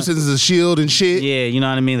use a person as a shield and shit. Yeah, you know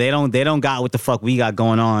what I mean? They don't got what the fuck we got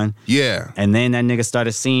going on. Yeah. And then that nigga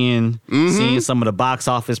started seeing some of the box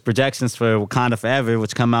office projections for Wakanda Forever,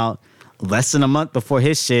 which come out less than a month before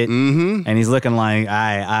his shit, and he's looking like,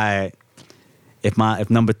 I. if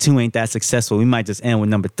number 2 ain't that successful, we might just end with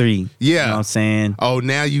number 3. Yeah. You know what I'm saying? Oh,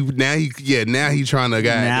 now he trying to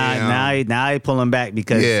Now he pulling back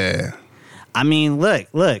because I mean, look.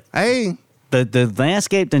 Hey. The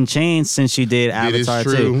landscape done changed since you did Avatar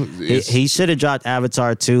 2. He should have dropped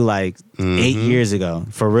Avatar 2 like 8 years ago.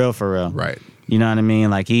 For real. Right. You know what I mean?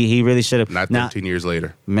 Like he really should have. Not 13 years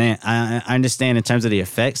later. Man, I understand in terms of the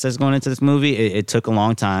effects that's going into this movie, it took a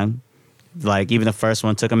long time. Like even the first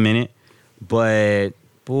one took a minute. But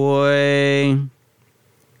boy,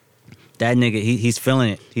 that nigga, he's feeling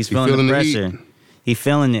it. He's feeling the pressure. He's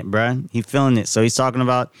feeling it, bruh. He's feeling it. So he's talking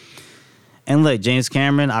about. And look, James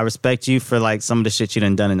Cameron, I respect you for like some of the shit you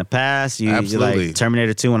done in the past. Absolutely. You like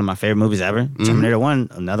Terminator 2, one of my favorite movies ever. Terminator 1,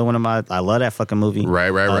 another one of I love that fucking movie.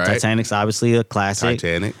 Right. Titanic's obviously a classic.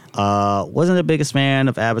 Titanic. Wasn't the biggest fan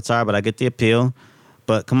of Avatar, but I get the appeal.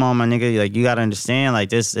 But come on, my nigga, like you gotta understand, like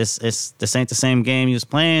this ain't the same game you was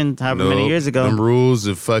playing however many years ago. Them rules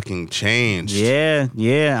have fucking changed. Yeah.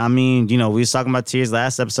 I mean, we was talking about tiers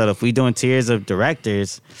last episode. If we doing tiers of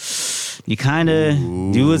directors, you kind of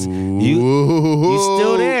you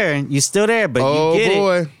still there. You still there, but you get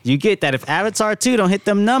it. You get that if Avatar 2 don't hit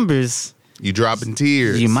them numbers, you dropping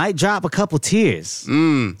tears. You might drop a couple tears.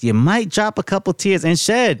 You might drop a couple tears and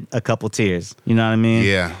shed a couple tears. You know what I mean?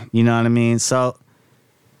 Yeah. You know what I mean? So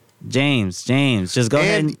James, just go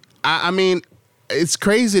ahead. And I mean, it's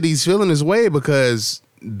crazy that he's feeling this way because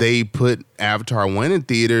they put Avatar 1 in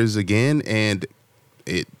theaters again, and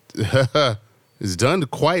it is done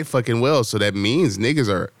quite fucking well. So that means niggas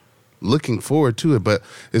are looking forward to it. But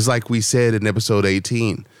it's like we said in episode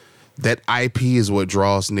 18, that IP is what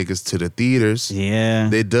draws niggas to the theaters.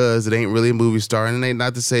 Yeah. It does. It ain't really a movie star. And it ain't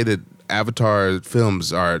not to say that Avatar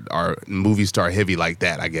films are movie star heavy like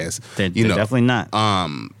that, I guess. They're definitely not.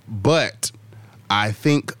 But I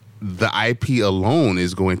think the IP alone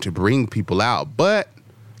is going to bring people out. But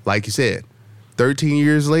like you said, 13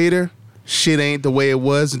 years later, shit ain't the way it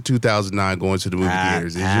was in 2009 going to the movie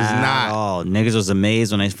theaters. It's just not. Oh, niggas was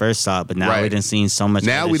amazed when they first saw it, but now we done seen so much.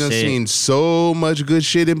 Now we done seen so much good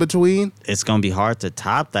shit in between. It's gonna be hard to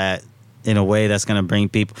top that in a way that's gonna bring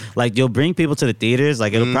people. Like you'll bring people to the theaters.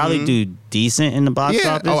 Like it'll probably do decent in the box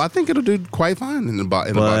office. Oh, I think it'll do quite fine in the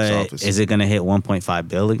box office. Is it gonna hit 1.5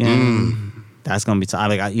 bill again? That's gonna be tough.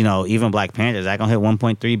 Like even Black Panther, is that gonna hit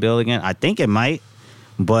 1.3 bill again? I think it might.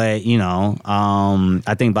 But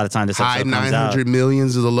I think by the time this episode comes out, high 900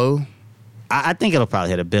 millions is the low. I think it'll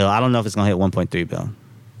probably hit a bill. I don't know if it's gonna hit 1.3 bill.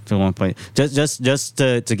 To 1. Just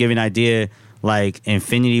to give you an idea, like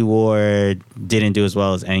Infinity War didn't do as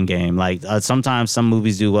well as Endgame. Like sometimes some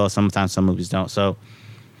movies do well, sometimes some movies don't. So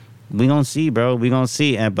we gonna see, bro. We gonna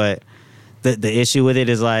see. But the issue with it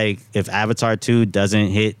is like if Avatar 2 doesn't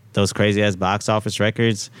hit those crazy ass box office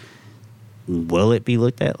records, will it be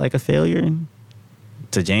looked at like a failure?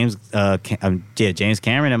 To James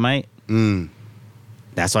Cameron, it might.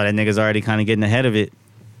 That's why that nigga's already kind of getting ahead of it.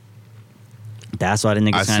 That's why the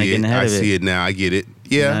nigga's kind of getting ahead of it. I see it now. I get it.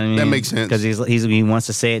 Yeah, you know that makes sense. Because he wants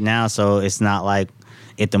to say it now, so it's not like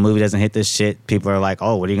if the movie doesn't hit this shit, people are like,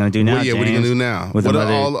 oh, what are you going to do now, James? What are you going to do now? What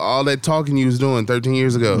all that talking you was doing 13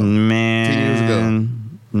 years ago? 10 years ago.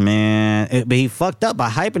 Man, but he fucked up by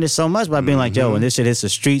hyping it so much by being like, yo, when this shit hits the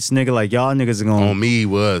streets, nigga, like y'all niggas are going on me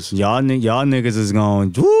was y'all niggas is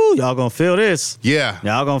going, woo, y'all gonna feel this. Yeah,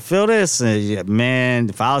 y'all gonna feel this. And man,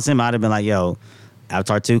 if I was him, I'd have been like, yo,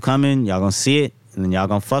 Avatar 2 coming, y'all gonna see it, and then y'all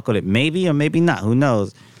gonna fuck with it, maybe or maybe not, who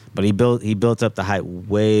knows? But he built up the hype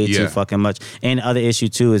way too fucking much. And the other issue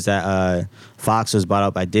too is that Fox was bought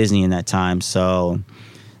out by Disney in that time, so.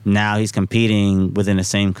 Now he's competing within the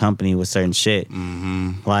same company with certain shit.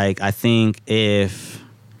 Like I think if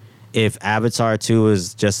Avatar 2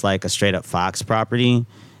 was just like a straight up Fox property,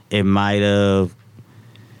 they might have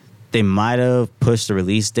pushed the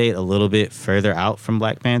release date a little bit further out from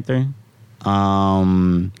Black Panther,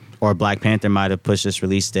 or Black Panther might have pushed this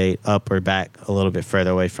release date up or back a little bit further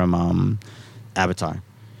away from Avatar.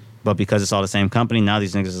 But because it's all the same company, now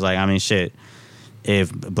these niggas is like, I mean, shit.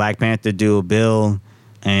 If Black Panther do a bill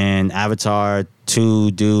and Avatar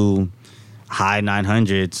 2 do high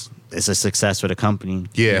 900s, it's a success for the company.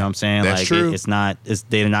 Yeah, you know what I'm saying? That's like true.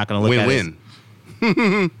 They're not gonna look at it.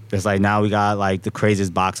 Win-win. It's like now we got like the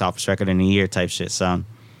craziest box office record in a year type shit. So,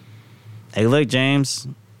 hey, look, James,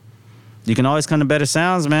 you can always come to Better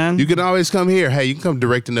Sounds, man. You can always come here. Hey, you can come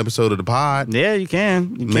direct an episode of the pod. Yeah, you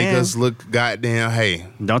can. Make us look goddamn. Hey,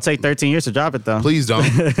 don't take 13 years to drop it though. Please don't.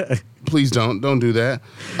 Please don't do that.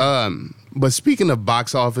 But speaking of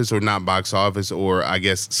box office, or not box office, or I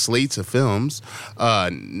guess slates of films,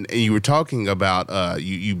 you were talking about,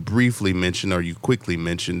 you briefly mentioned, or you quickly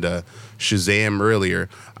mentioned Shazam earlier.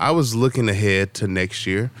 I was looking ahead to next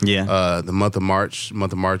year. Yeah. The month of March.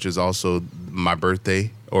 Month of March is also my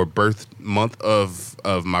birthday, or birth month of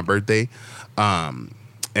my birthday.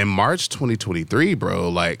 And March 2023, bro,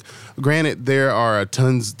 like, granted, there are a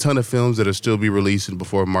ton of films that will still be releasing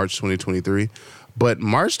before March 2023. But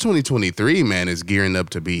March 2023, man, is gearing up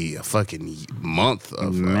to be a fucking month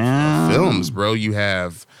of films, bro. You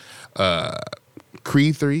have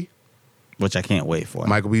Creed 3. Which I can't wait for.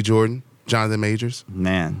 Michael B. Jordan, Jonathan Majors.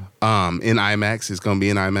 Man. In IMAX. It's going to be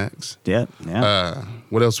in IMAX. Yep.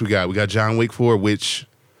 What else we got? We got John Wick 4, which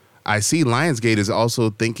I see Lionsgate is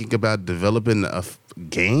also thinking about developing a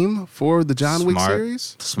game for the John Wick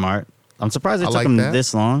series. Smart. I'm surprised it took them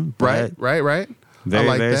this long. Right. Very, I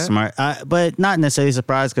like very that. smart. But not necessarily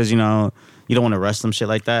surprised because, you don't want to rush some shit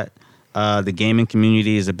like that. The gaming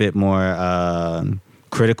community is a bit more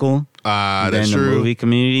critical than the movie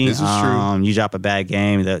community. This is true. You drop a bad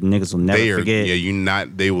game, that niggas will never forget. Yeah,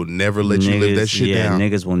 they will never let you live that shit down. Yeah,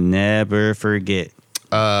 niggas will never forget.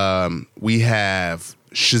 We have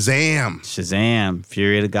Shazam,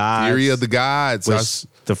 Fury of the Gods. Which,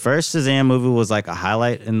 the first Shazam movie was like a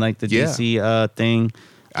highlight in like the DC thing.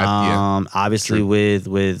 Obviously true.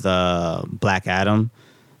 with Black Adam,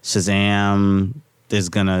 Shazam is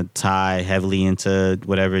gonna tie heavily into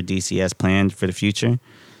whatever DC has planned for the future.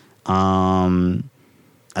 I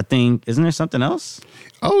think, isn't there something else?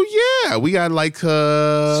 Oh yeah, we got like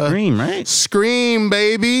Scream, right? Scream,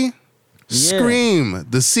 baby. Yeah. Scream,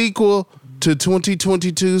 the sequel to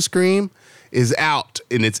 2022 Scream is out,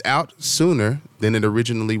 and it's out sooner than it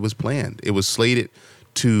originally was planned. It was slated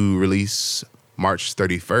to release March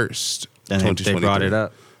 31st, and 2023. They brought it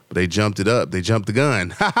up. But they jumped it up. They jumped the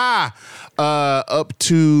gun. Up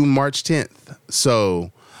to March 10th.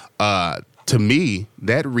 So, to me,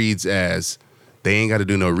 that reads as they ain't got to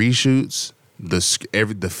do no reshoots.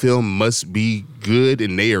 The film must be good,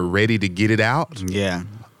 and they are ready to get it out. Yeah.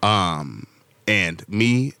 And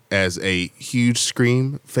me, as a huge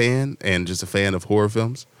Scream fan and just a fan of horror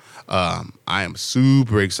films, I am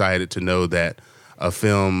super excited to know that a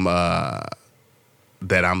film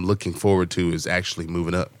that I'm looking forward to is actually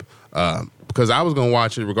moving up. Because I was going to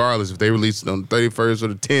watch it regardless if they released it on the 31st or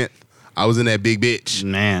the 10th. I was in that big bitch.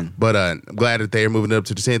 Man. But I'm glad that they're moving up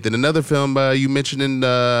to the 10th. And another film you mentioned in,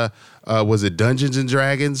 was it Dungeons and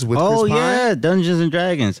Dragons with Chris Pine? Oh, yeah, Dungeons and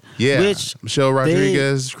Dragons. Yeah, which Michelle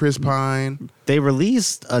Rodriguez, Chris Pine. They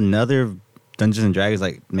released another Dungeons and Dragons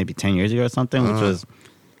like maybe 10 years ago or something, which was,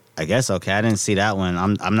 I guess, okay. I didn't see that one.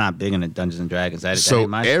 I'm not big into Dungeons and Dragons. That ain't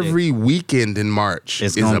my every shit. Weekend in March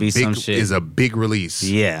is a big release.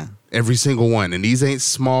 Yeah. Every single one. And these ain't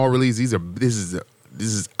small releases. This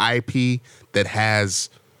is IP that has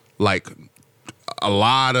like a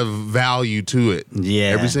lot of value to it.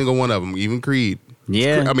 Yeah. Every single one of them, even Creed.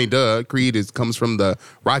 Yeah. I mean, Creed comes from the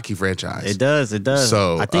Rocky franchise. It does.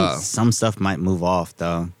 So I think some stuff might move off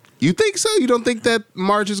though. You think so? You don't think that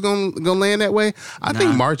March is gonna land that way? I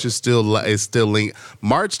think March is still linked.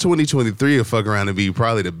 March 2023 will fuck around and be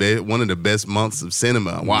probably one of the best months of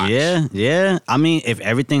cinema. Watch. Yeah. I mean, if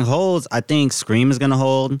everything holds, I think Scream is gonna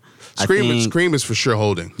hold. Scream is for sure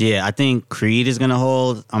holding. Yeah, I think Creed is gonna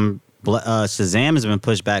hold. Shazam has been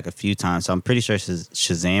pushed back a few times, so I'm pretty sure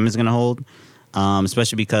Shazam is gonna hold.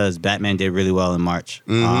 Especially because Batman did really well in March.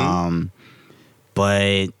 Mm-hmm.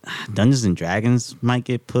 But Dungeons and Dragons might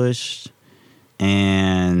get pushed.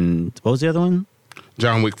 And what was the other one?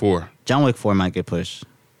 John Wick 4. John Wick 4 might get pushed.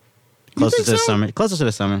 Closer to the summer. Closer to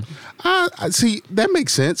the summer. See, that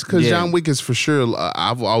makes sense because John Wick is for sure.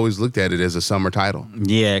 I've always looked at it as a summer title.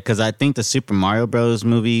 Yeah, because I think the Super Mario Bros.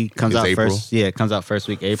 Movie comes out April. first. Yeah, it comes out first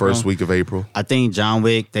week April. First week of April. I think John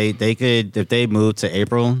Wick. They could, if they move to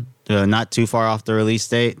April, not too far off the release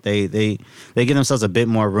date. They give themselves a bit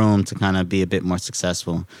more room to kind of be a bit more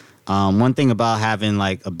successful. One thing about having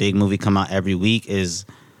like a big movie come out every week is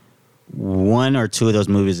one or two of those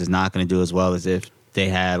movies is not going to do as well as if they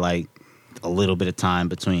had like a little bit of time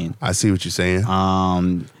between. I see what you're saying.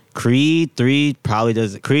 Creed 3 probably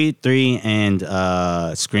does. Creed 3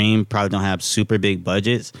 and Scream probably don't have super big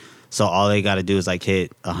budgets, so all they got to do is like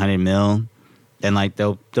hit $100 million, and like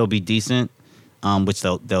they'll be decent. Which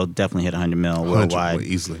they'll definitely hit $100 million worldwide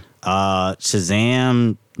easily.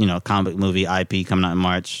 Shazam, comic movie IP coming out in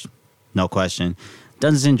March, no question.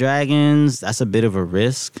 Dungeons and Dragons, that's a bit of a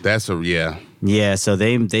risk. Yeah. So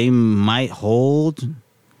they might hold,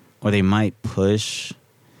 or they might push.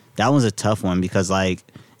 That one's a tough one because like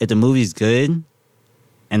if the movie's good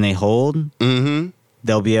and they hold,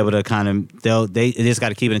 they'll be able to kind of they just got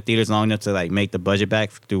to keep it in theaters long enough to like make the budget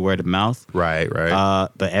back through word of mouth. Right.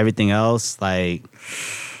 But everything else, like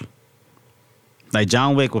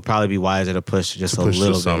John Wick would probably be wiser to push just a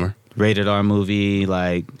little bit. Summer. Rated R movie,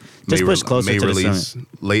 like just push closer to release, the summer.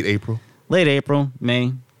 Late April,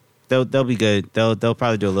 May. They'll be good. They'll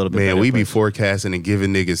probably do a little bit. Man, better we be push. forecasting and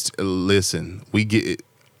giving niggas. Listen, we get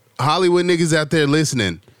Hollywood niggas out there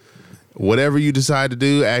listening. Whatever you decide to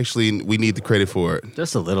do, actually, we need the credit for it.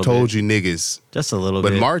 Just a little. Told you niggas. Just a little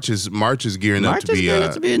But bit. March is gearing up to be a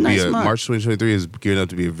nice month. March 2023 is gearing up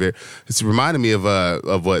to be a very. It's reminding me of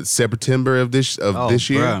what September of this year.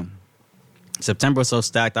 Bruh. September was so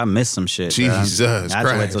stacked. I missed some shit. Jesus bro. I had to wait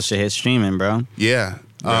Christ. till shit hit streaming, bro. Yeah.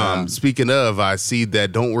 Yeah. Speaking of, I see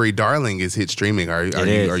that "Don't Worry, Darling" is hit streaming. Are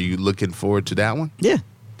you looking forward to that one? Yeah,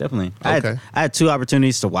 definitely. Okay. I had 2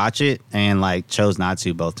 opportunities to watch it and like chose not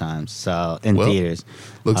to both times. So in theaters.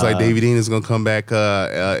 Looks like David Dean is going to come back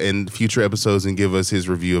in future episodes and give us his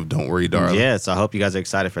review of "Don't Worry, Darling." Yeah, so I hope you guys are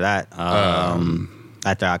excited for that.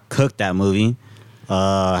 After I cooked that movie,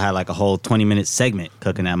 I had like a whole 20-minute segment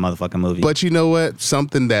cooking that motherfucking movie. But you know what?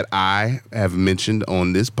 Something that I have mentioned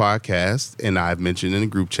on this podcast and I've mentioned in the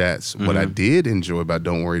group chats, what I did enjoy about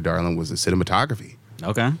 "Don't Worry, Darling" was the cinematography.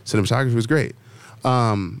 Okay. Cinematography was great.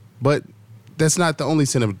 But that's not the only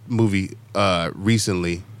movie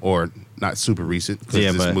recently, or not super recent,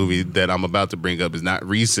 because this movie that I'm about to bring up is not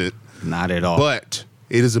recent. Not at all. But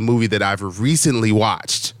it is a movie that I've recently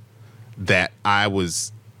watched that I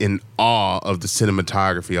was in awe of the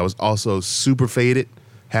cinematography. I was also super faded.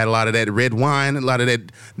 Had a lot of that red wine, a lot of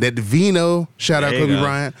that vino. Shout out Kobe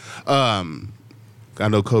Bryant. I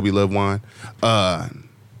know Kobe loved wine.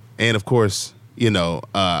 And of course,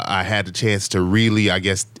 I had the chance to really, I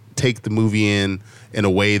guess, take the movie in a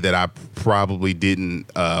way that I probably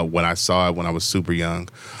didn't when I saw it when I was super young.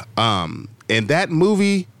 And that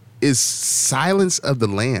movie is Silence of the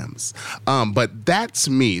Lambs. But that's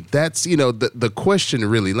me. That's the question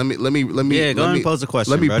really. Let me go ahead and pose the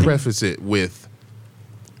question. Let me buddy. preface it with,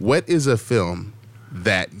 what is a film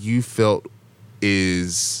that you felt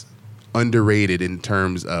is underrated in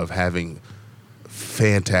terms of having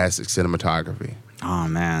fantastic cinematography? Oh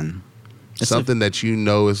man. Something that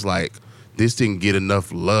is like, this didn't get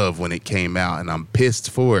enough love when it came out and I'm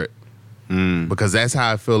pissed for it. Because that's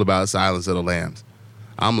how I feel about Silence of the Lambs.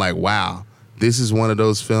 I'm like, wow, this is one of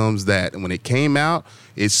those films that when it came out,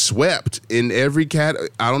 it swept in every I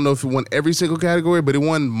don't know if it won every single category, but it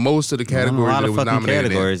won most of the categories that it was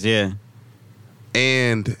nominated categories, in. Yeah.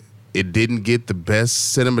 And it didn't get the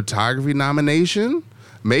best cinematography nomination.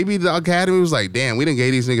 Maybe the Academy was like, damn, we didn't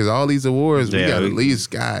give these niggas all these awards. We got at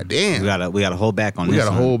least, goddamn. We got to hold back on this. We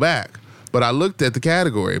got to hold back. But I looked at the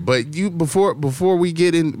category. But before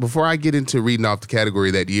I get into reading off the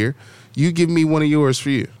category that year, you give me one of yours for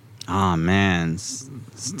you. Oh man, it's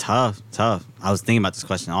tough. I was thinking about this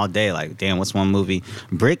question all day. Like, damn, what's one movie?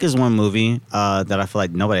 Brick is one movie that I feel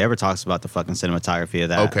like nobody ever talks about the fucking cinematography of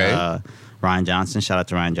that. Okay. Ryan Johnson. Shout out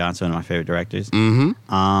to Ryan Johnson, one of my favorite directors.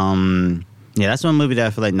 Mm-hmm. Yeah, that's one movie that I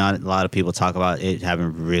feel like not a lot of people talk about it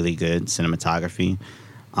having really good cinematography.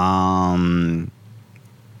 Man,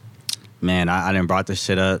 I done brought this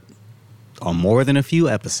shit up on more than a few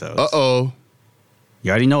episodes. Uh-oh. You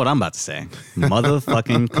already know what I'm about to say.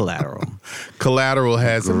 Motherfucking Collateral. Collateral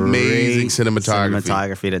has amazing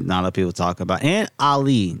cinematography that not a lot of people talk about. And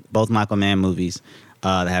Ali, both Michael Mann movies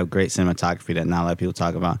that have great cinematography that not a lot of people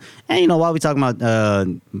talk about. And, while we talking about,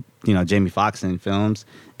 Jamie Foxx in films,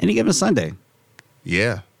 Any Given Sunday.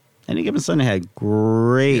 Yeah. Any Given Sunday had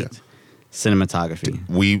great cinematography.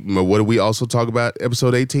 What did we also talk about?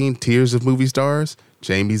 Episode 18, Tears of Movie Stars.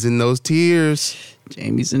 Jamie's in those tears.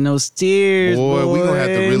 Jamie's in those tears. Boy, we're going to have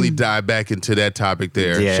to really dive back into that topic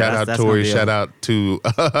there. Yeah, shout out Tori. Shout out to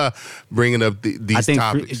bringing up these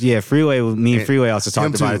topics. Freeway. Me and Freeway also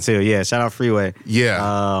talked about it too. Yeah, shout out Freeway.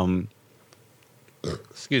 Yeah.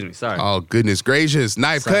 Excuse me. Sorry. Oh, goodness gracious.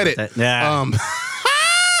 Knife, cut it. Yeah.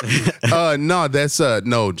 No, that's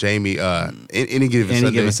no, Jamie. Any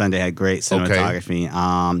Given Sunday had great cinematography.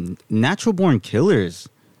 Okay. Natural Born Killers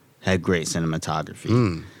had great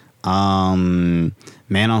cinematography. Man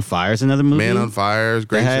on Fire is another movie. Man on Fire is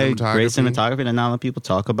great cinematography. Great cinematography that not a lot of people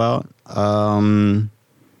talk about. I'm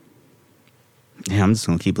just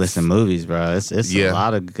gonna keep listing movies, bro. It's a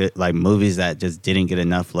lot of good movies that just didn't get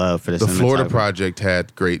enough love for the cinematography. Florida Project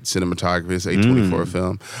had great cinematography. It's A24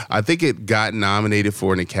 film. I think it got nominated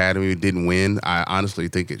for an Academy. It didn't win. I honestly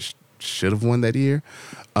think it should have won that year.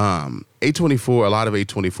 A24, a lot of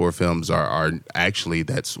A24 films are actually,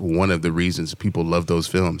 that's one of the reasons people love those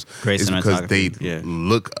films. Great is because they cinematography,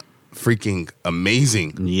 look freaking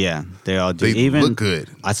amazing. Yeah, they all do. They Even look good.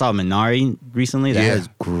 I saw Minari recently. That Yeah. has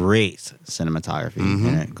great cinematography. in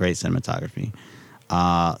it. Great cinematography.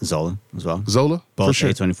 Zola as well. Zola, for Both sure.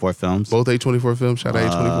 A24 films. Both A24 films. Shout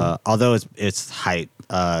out A24. Although it's hyped.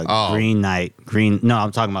 Oh. Green Knight. No,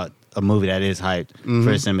 I'm talking about a movie that is hyped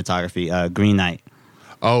for cinematography. Green Knight.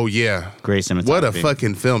 Oh yeah, Great cinematography. what a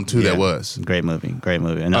fucking film too that Yeah. was. Great movie.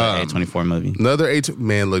 Another A24 movie. Another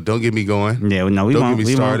man. Look, don't get me going. Yeah, no, we Don't won't. get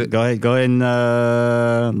me We started. won't. Go ahead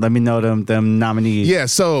and let me know them nominees. Yeah,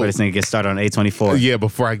 so for this thing to get started on A24. yeah,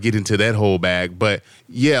 before I get into that whole bag, but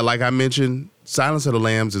yeah, like I mentioned, Silence of the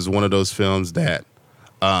Lambs is one of those films that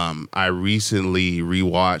I recently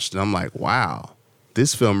rewatched, and I'm like, wow,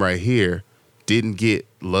 this film right here didn't get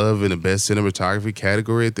love in the best cinematography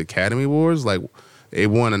category at the Academy Awards. Like, it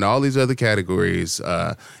won in all these other categories.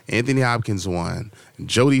 Anthony Hopkins won,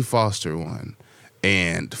 Jodie Foster won,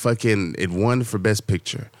 and fucking it won for Best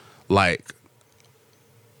Picture. Like,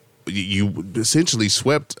 you essentially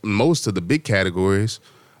swept most of the big categories,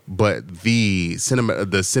 but the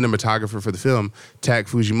cinematographer for the film, Tak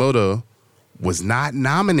Fujimoto, was not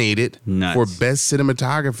nominated Nuts. for Best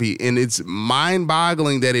Cinematography, and it's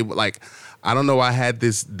mind-boggling that it, like, I don't know, I had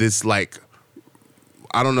this like,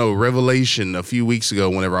 I don't know, revelation a few weeks ago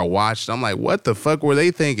whenever I watched. I'm like, what the fuck were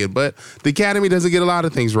they thinking? But the Academy doesn't get a lot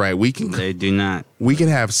of things right. We can They do not.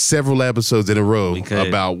 have several episodes in a row We could.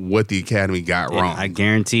 about what the Academy got And wrong. I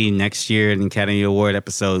guarantee next year an Academy Award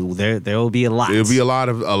episode there will be a lot. There'll be a lot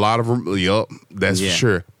of yup, that's Yeah. for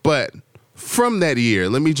sure. But from that year,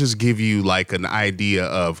 let me just give you like an idea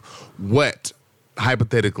of what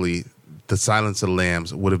hypothetically the Silence of the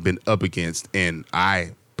Lambs would have been up against, and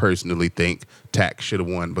I personally think Tak should have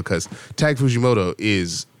won because Tak Fujimoto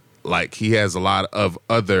is like, he has a lot of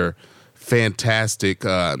other fantastic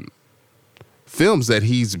films that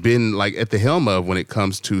he's been like at the helm of when it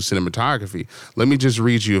comes to cinematography. Let me just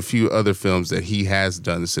read you a few other films that he has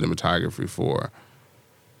done the cinematography for.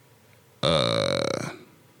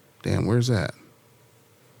 Damn, where's that?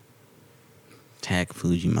 Tak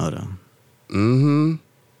Fujimoto. Mm-hmm.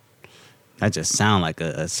 That just sound like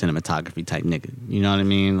a cinematography type nigga. You know what I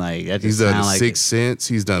mean? Like that He's just done sound The like Sixth Sense.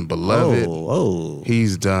 He's done Beloved. Oh.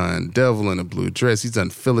 He's done Devil in a Blue Dress. He's done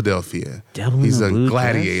Philadelphia. Devil in He's a done Blue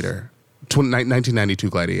Gladiator. 1992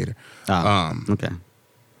 Gladiator. Oh, okay.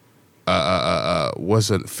 What's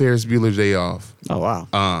a Ferris Bueller's Day Off? Oh wow.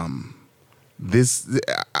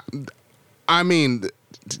 I mean,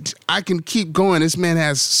 I can keep going. This man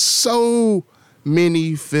has so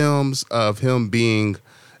many films of him being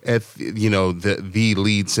at the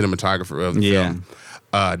lead cinematographer of the film.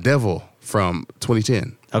 Devil from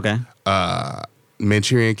 2010. Okay.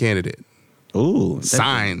 Manchurian Candidate. Ooh.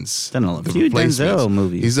 Signs. done a The few Replacements. Denzel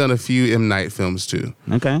movies. He's done a few M. Night films too.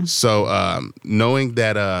 Okay. So knowing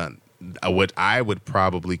that what I would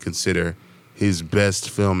probably consider his best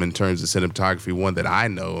film in terms of cinematography, one that I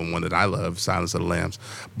know and one that I love, Silence of the Lambs.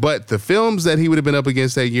 But the films that he would have been up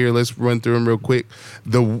against that year, let's run through them real quick.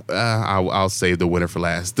 I'll save the winner for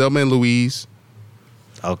last. Thelma and Louise.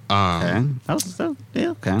 Okay.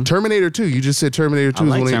 Okay. Terminator 2. You just said Terminator 2 I is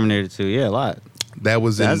like one of Terminator 2. Yeah, a lot. that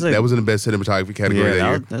was in the best cinematography category that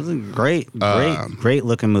year. That was a great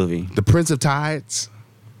looking movie. The Prince of Tides.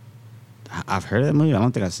 I've heard of that movie. I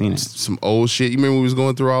don't think I've seen it. Some old shit. You remember we was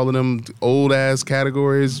going through all of them old ass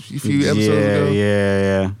categories a few episodes ago?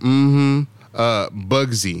 Yeah. Mm-hmm.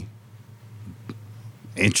 Bugsy.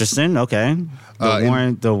 Interesting. Okay.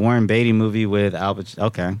 The Warren Beatty movie with Albert.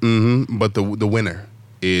 Okay. Mm-hmm. But the winner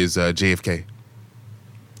is JFK.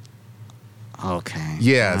 Okay.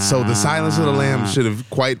 Yeah. So the Silence of the Lambs should have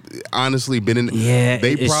quite honestly been in. Yeah,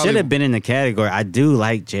 They it probably should have been in the category. I do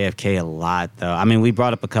like JFK a lot, though. I mean, we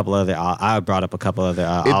brought up a couple other. I brought up a couple other.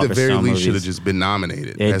 At the Oliver very Stone least, movies. should have just been nominated.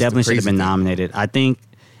 It That's the definitely should have crazy been thing. nominated. I think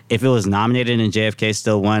if it was nominated and JFK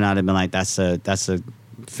still won, I'd have been like, that's a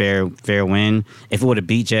fair win. If it would have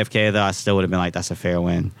beat JFK, though, I still would have been like, that's a fair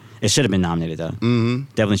win. It should have been nominated, though. Mm-hmm.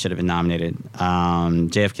 Definitely should have been nominated.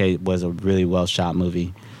 JFK was a really well shot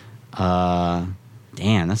movie.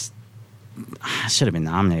 Damn, I should have been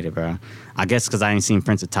nominated, bro. I guess because I ain't seen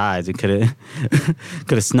Prince of Tides, it could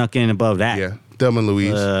have snuck in above that. Yeah. Thelma and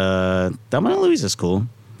Louise. Thelma and Louise is cool.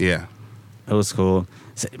 Yeah. It was cool.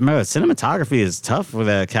 Remember, cinematography is tough for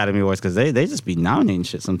the Academy Awards because they just be nominating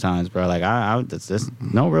shit sometimes, bro. Like there's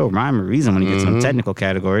no real rhyme or reason when you get to them technical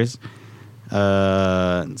categories.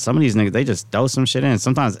 Some of these niggas, they just throw some shit in.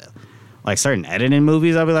 Sometimes, like certain editing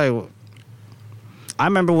movies, I'll be like, I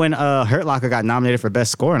remember when Hurt Locker got nominated for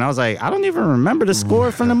Best Score, and I was like, I don't even remember the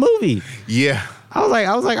score from the movie. Yeah.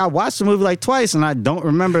 I watched the movie like twice, and I don't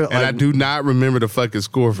remember. And I do not remember the fucking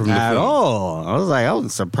score from the at film. all. I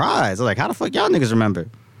was surprised. I was like, how the fuck y'all niggas remember?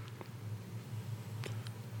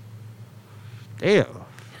 Damn.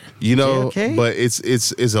 You know, okay? but it's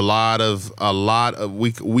a lot of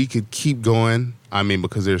we could keep going. I mean,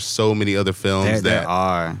 because there's so many other films There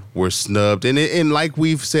are. were snubbed, and like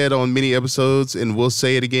we've said on many episodes, and we'll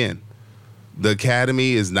say it again. The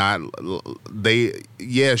Academy is not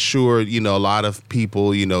sure, you know, a lot of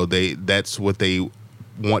people, you know, that's what they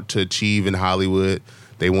want to achieve in Hollywood.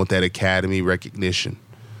 They want that Academy recognition.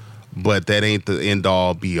 But that ain't the end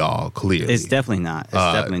all be all, clearly. It's definitely not. It's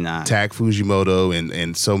definitely not. Tak Fujimoto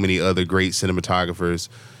and so many other great cinematographers,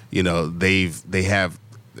 you know, they have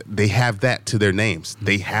that to their names.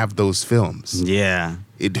 They have those films. Yeah.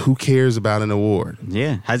 Who cares about an award?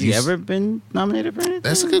 Yeah. Has he ever been nominated for anything?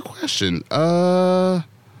 That's a good question. I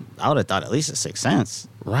would have thought at least a Sixth Sense.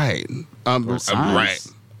 Right. Right.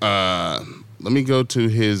 Let me go to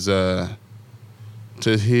his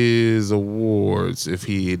awards if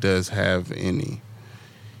he does have any.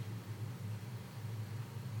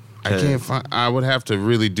 I can't find. I would have to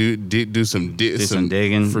really do some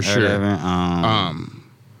digging for sure.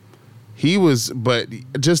 He was, but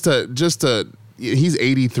just a. He's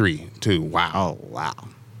 83 too. Wow. Oh wow.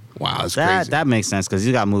 Wow, that's crazy. That makes sense because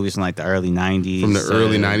he's got movies from like the early 90s. From the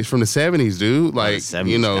early 90s, from the 70s, dude. Like, 70s,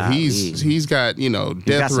 you know, he's got, you know,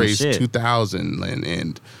 Death Race 2000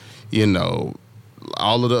 and you know,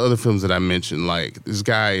 all of the other films that I mentioned. Like, this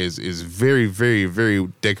guy is very, very, very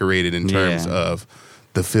decorated in terms of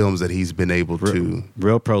the films that he's been able to.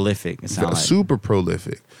 Real prolific, it sounds like. Super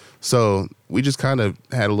prolific. So we just kind of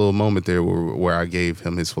had a little moment there where I gave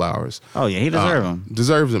him his flowers. Oh, yeah, he deserves them.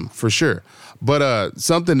 Deserves them, for sure. But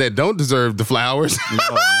something that don't deserve the flowers.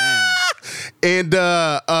 Oh, man.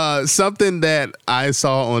 And something that I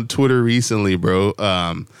saw on Twitter recently, bro.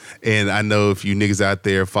 And I know if you niggas out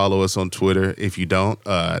there follow us on Twitter. If you don't,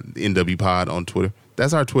 NW Pod on Twitter.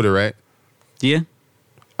 That's our Twitter, right? Yeah.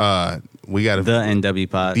 We got the NW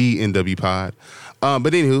Pod. The NW Pod.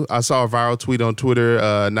 But anywho, I saw a viral tweet on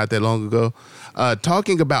Twitter not that long ago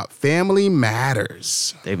talking about Family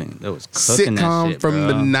Matters. That was cooking sitcom that shit, from bro.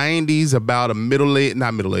 the 90s about a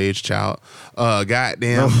middle-aged child.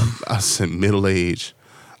 Goddamn, I said middle-aged.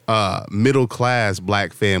 Middle-class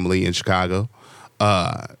black family in Chicago.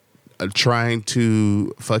 Trying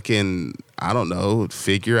to fucking, I don't know,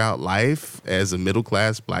 figure out life as a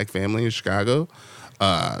middle-class black family in Chicago.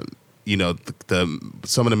 You know,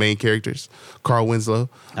 some of the main characters, Carl Winslow.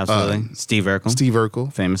 Absolutely. Steve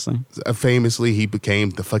Urkel. Famously. Famously, he became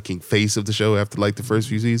the fucking face of the show after like the first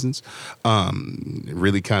few seasons. It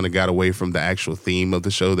really kind of got away from the actual theme of the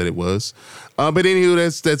show that it was. But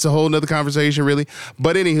anywho, that's a whole nother conversation, really.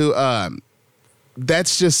 But anywho,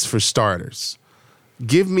 that's just for starters.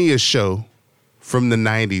 Give me a show from the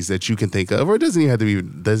 90s that you can think of, or it doesn't have to be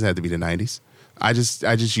the 90s. I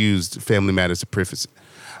just used Family Matters to preface it.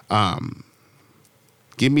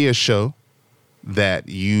 Give me a show that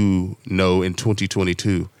you know in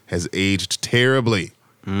 2022 has aged terribly.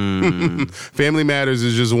 Family Matters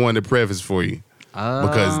is just one to preface for you.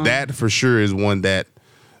 Because that for sure is one that,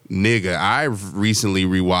 nigga, I recently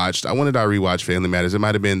rewatched. When did I rewatch Family Matters? It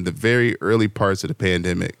might have been the very early parts of the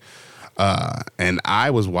pandemic. And I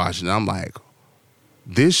was watching it. I'm like,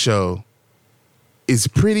 this show is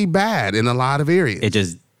pretty bad in a lot of areas. It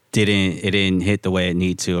just didn't hit the way it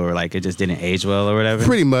need to, or like it just didn't age well or whatever.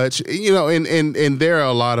 Pretty much, you know, and there are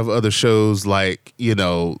a lot of other shows like, you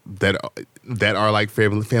know, that are like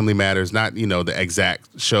Family Matters, not, you know, the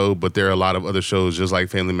exact show, but there are a lot of other shows just like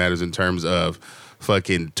Family Matters in terms of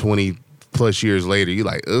fucking 20 plus years later, you're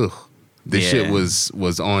like, ugh. This shit was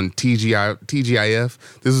on TGIF.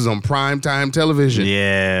 This was on primetime television.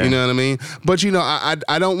 Yeah. You know what I mean? But, you know,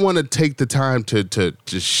 I don't want to take the time to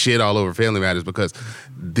just shit all over Family Matters because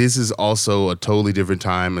this is also a totally different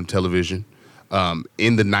time in television.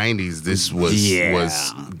 In the 90s, this was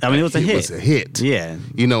I mean, it was a hit. It was a hit. Yeah.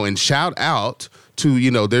 You know, and shout out to,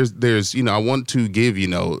 you know, there's you know, I want to give, you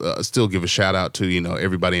know, still give a shout out to, you know,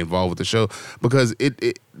 everybody involved with the show because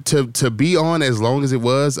it to be on as long as it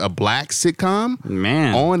was, a black sitcom,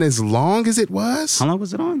 man, on as long as it was. How long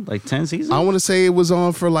was it on? Like 10 seasons? I want to say it was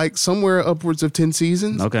on for like somewhere upwards of 10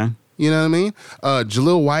 seasons. Okay. You know what I mean?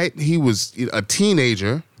 Jaleel White, he was a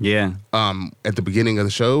teenager. Yeah. At the beginning of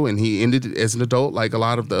the show, and he ended as an adult, like a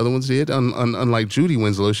lot of the other ones did. Unlike Judy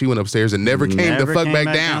Winslow, she went upstairs and never came the fuck back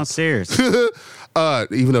downstairs.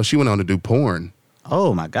 Even though she went on to do porn.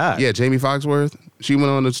 Oh my God. Yeah, Jamie Foxworth. She went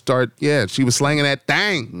on to start. Yeah, she was slanging that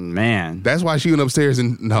thing. Man, that's why she went upstairs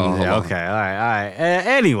and no. Yeah, okay, all right.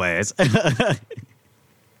 Anyways.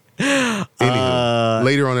 Anywho,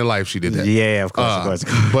 later on in life, she did that. Yeah, of course.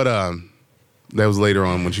 But that was later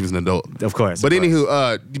on when she was an adult. Of course. But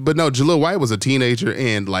anywho, but no, Jaleel White was a teenager,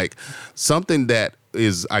 and like something that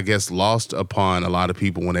is, I guess, lost upon a lot of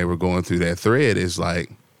people when they were going through that thread is like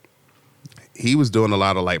he was doing a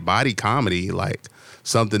lot of like body comedy, like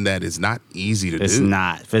something that is not easy to do. It's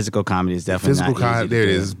not. Physical comedy is definitely not easy to do. There it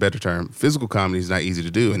is, better term. Physical comedy is not easy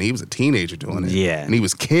to do, and he was a teenager doing it. Yeah. And he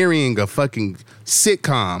was carrying a fucking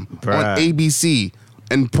sitcom on ABC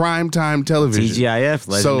and primetime television. TGIF,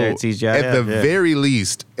 legendary so TGIF. At the very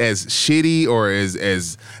least, as shitty or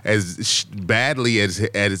as badly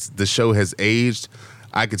as the show has aged,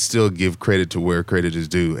 I could still give credit to where credit is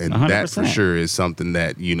due, and 100%. That for sure is something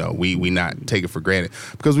that we not take it for granted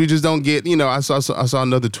because we just don't get. I saw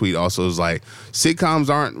another tweet also. It was like sitcoms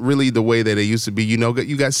aren't really the way that they used to be. You got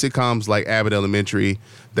sitcoms like Abbott Elementary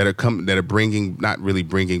that are bringing, not really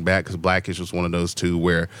bringing back, because Blackish was one of those two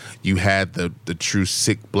where you had the true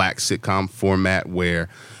black sitcom format where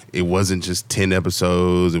it wasn't just 10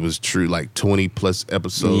 episodes. It was true like 20 plus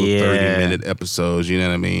episodes, 30-minute episodes. You know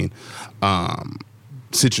what I mean?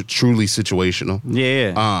 Truly situational.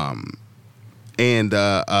 Yeah.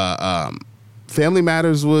 Family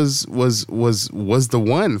Matters was the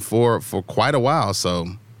one for quite a while. So,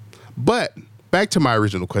 but back to my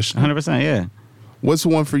original question. 100%. Yeah. What's the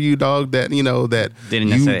one for you, dog? That you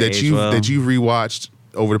you've rewatched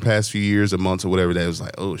over the past few years or months or whatever. That was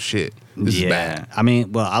like, oh shit, this is bad. I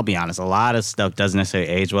mean, well, I'll be honest. A lot of stuff doesn't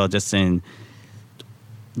necessarily age well. Just in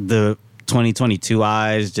the 2022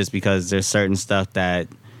 eyes, just because there's certain stuff that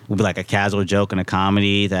will be like a casual joke in a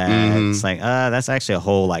comedy that it's like, that's actually a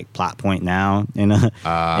whole like plot point now in a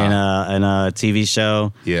TV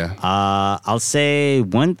show. Yeah. I'll say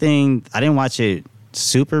one thing. I didn't watch it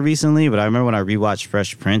super recently, but I remember when I rewatched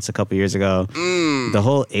Fresh Prince a couple years ago, the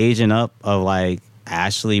whole aging up of like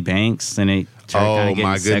Ashley Banks and it. Oh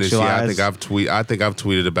my goodness! Yeah, I think I've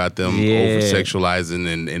tweeted about them over sexualizing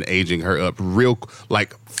and aging her up real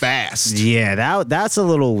like fast. Yeah, that's a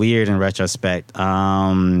little weird in retrospect.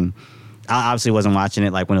 I obviously wasn't watching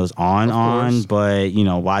it like when it was on, but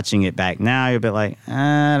watching it back now, you're a bit like,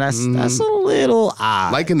 that's a little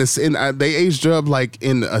odd. Like they aged her up like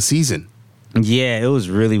in a season. Yeah, it was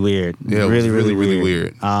really weird. Yeah, it was really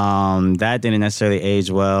weird. That didn't necessarily age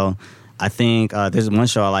well. I think there's one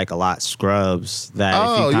show I like a lot, Scrubs.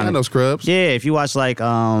 I know Scrubs. Yeah, if you watch like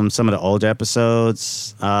some of the older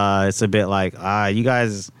episodes, it's a bit like you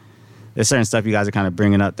guys. There's certain stuff you guys are kind of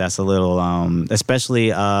bringing up that's a little, especially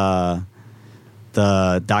the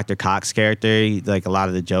Dr. Cox character. Like a lot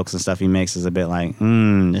of the jokes and stuff he makes is a bit like,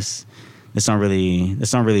 this don't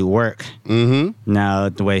really work. Now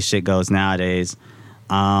the way shit goes nowadays.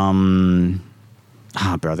 Bro,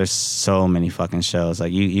 there's so many fucking shows.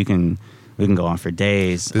 Like we can go on for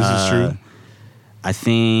days. This is true. I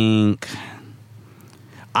think,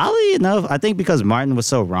 oddly enough, because Martin was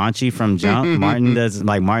so raunchy from jump, Martin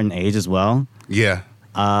age as well. Yeah.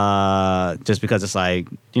 Just because it's like,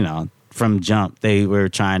 from jump they were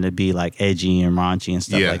trying to be like edgy and raunchy and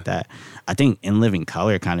stuff like that. I think In Living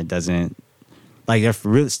Color kind of doesn't, like, they're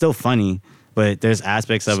really still funny, but there's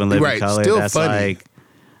aspects of In Living Color still that's funny. like.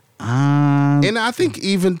 And I think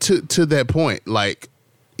even to that point, like,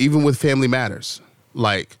 even with Family Matters,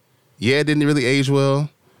 like, it didn't really age well.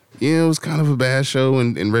 It was kind of a bad show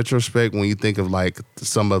in retrospect when you think of like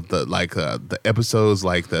some of the like the episodes,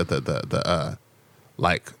 like the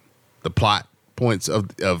plot points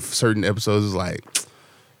of certain episodes is like,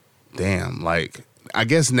 damn, like. I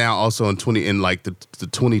guess now also in the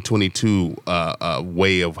 2022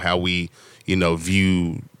 way of how we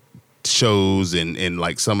view shows and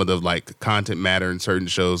like some of the like content matter in certain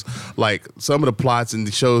shows, like some of the plots in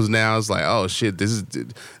the shows now is like, oh shit, this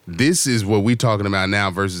is what we talking about now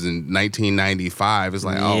versus in 1995. It's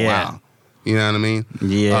like, oh wow, you know what I mean?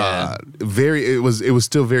 Yeah. It was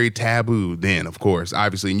still very taboo then, of course,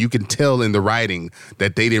 obviously, and you can tell in the writing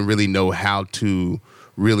that they didn't really know how to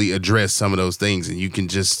really address some of those things, and you can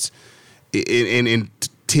just in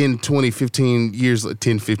 10, 20, 15 years,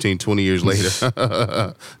 10, 15, 20 years later,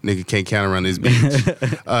 nigga can't count around this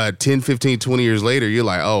bitch. 10, 15, 20 years later, you're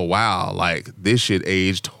like, oh, wow, like, this shit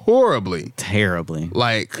aged horribly. Terribly.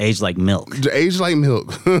 Like. Aged like milk. Aged like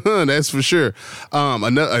milk. That's for sure.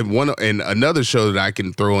 Another show that I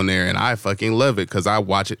can throw in there, and I fucking love it, because I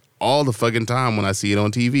watch it all the fucking time when I see it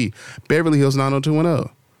on TV. Beverly Hills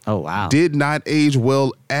 90210. Oh, wow. Did not age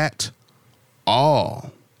well at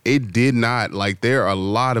all. It did not. Like, there are a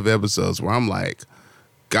lot of episodes where I'm like,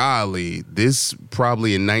 golly, this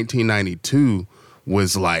probably in 1992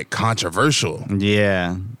 was like controversial.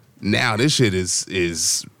 Yeah. Now this shit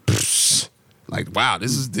is Like, wow,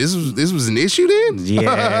 this was an issue then?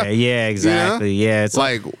 Yeah, exactly. You know? Yeah, it's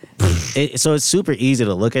like so it's super easy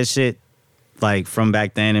to look at shit like from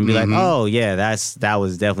back then and be like, oh yeah, that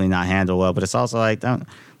was definitely not handled well. But it's also like them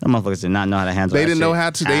motherfuckers did not know how to handle. They didn't know how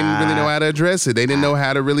to. They didn't really know how to address it. They didn't know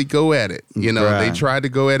how to really go at it. You know, they tried to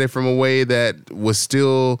go at it from a way that was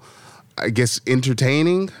still, I guess,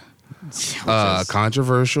 entertaining,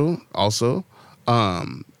 controversial, also,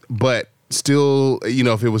 but still, you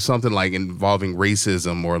know, if it was something like involving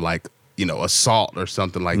racism or like, you know, assault or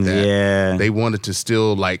something like that, they wanted to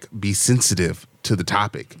still like be sensitive to the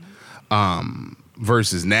topic.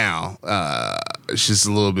 Versus now, it's just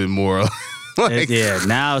a little bit more. Like,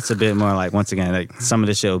 now it's a bit more like, once again, like some of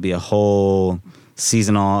the shit will be a whole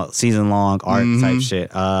season long art type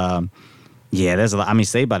shit. There's a lot. I mean,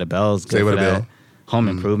 Saved by the Bell is good for that. Home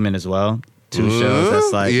Improvement as well. Two shows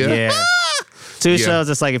that's like two shows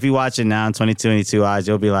that's like, if you watch it now in 2022 eyes,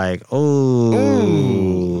 you'll be like,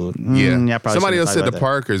 oh Somebody else said the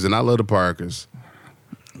Parkers, and I love the Parkers.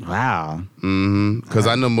 Wow. Because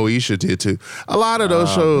I know Moesha did too. A lot of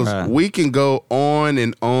those shows, we can go on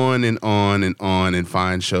and on and on and on and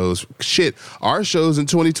find shows. Shit, our shows in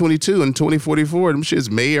 2022 and 2044, them shits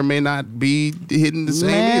may or may not be hitting the same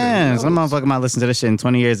either. Some motherfucker might listen to this shit in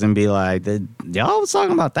 20 years and be like, y'all was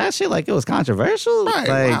talking about that shit like it was controversial? Right,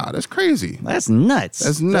 like, wow, that's crazy. That's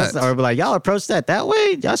nuts. Or be like, y'all approached that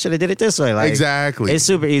way? Y'all should have did it this way. Like, exactly. It's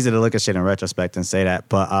super easy to look at shit in retrospect and say that.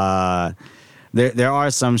 But There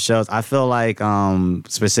are some shows I feel like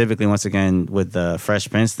specifically, once again, with the Fresh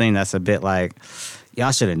Prince thing, that's a bit like,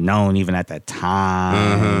 y'all should have known even at that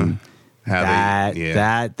time that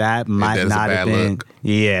might not have been look.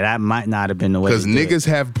 That might not have been the way. Because niggas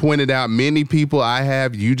have pointed out, many people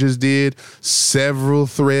you just did, several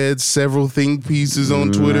threads, several think pieces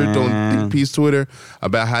on Twitter, Think Piece Twitter,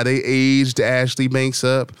 about how they aged Ashley Banks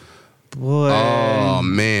up. Boy, oh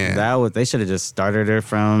man, they should have just started her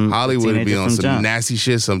from Hollywood. Would be on some jump. Nasty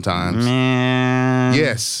shit sometimes. Man,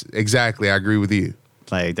 yes, exactly. I agree with you.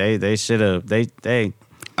 Like they should have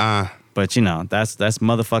But you know, that's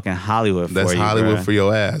motherfucking Hollywood. That's for you, Hollywood bro. for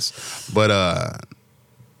your ass. But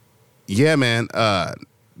yeah, man.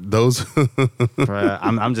 Those. Bruh,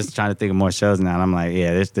 I'm just trying to think of more shows now, and I'm like,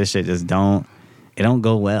 this shit just don't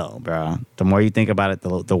go well, bro. The more you think about it,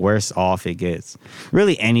 the worse off it gets.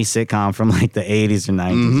 Really, any sitcom from like the 80s or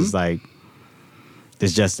 90s is like,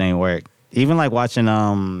 this just ain't work. Even like watching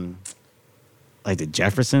like the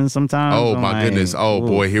Jeffersons sometimes. Oh my goodness. Oh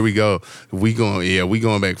boy, here we go. We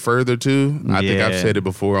going back further too. I think I've said it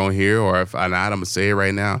before on here, or if I'm not, I'm gonna say it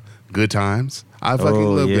right now. Good Times. I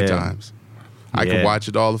fucking love Good Times. I can watch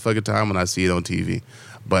it all the fucking time when I see it on TV.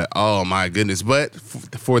 But oh my goodness! But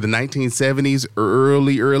for the 1970s,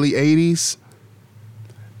 early 80s,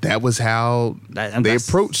 that was how they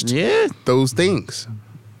approached those things.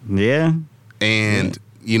 Yeah, and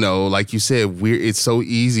you know, like you said, it's so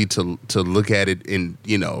easy to look at it in,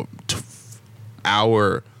 you know,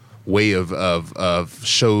 our way of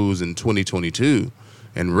shows in 2022.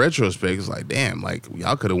 In retrospect, it's like, damn, like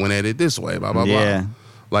y'all could have went at it this way, blah blah blah.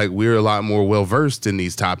 Like, we're a lot more well versed in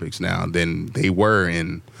these topics now than they were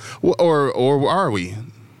in, or are we?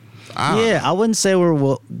 I wouldn't say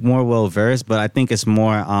we're more well versed, but I think it's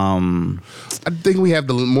more. I think we have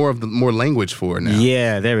more language for it now.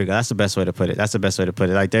 Yeah, there we go. That's the best way to put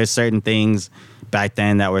it. Like, there's certain things back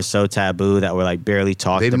then that were so taboo that were like barely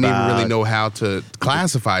talked about. They didn't even really know how to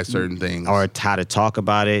classify certain things, or how to talk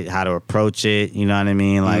about it, how to approach it. You know what I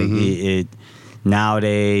mean? Like it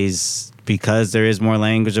nowadays. Because there is more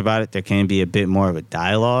language about it, there can be a bit more of a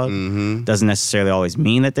dialogue. Doesn't necessarily always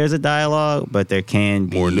mean that there's a dialogue, but there can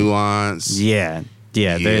be more nuance. Yeah.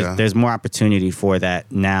 There's more opportunity for that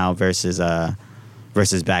now versus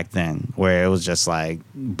back then, where it was just like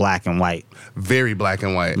black and white. Very black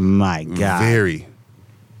and white. My God. Very.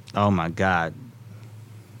 Oh my God.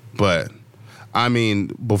 But I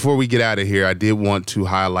mean, before we get out of here, I did want to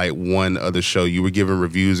highlight one other show. You were giving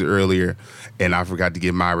reviews earlier, and I forgot to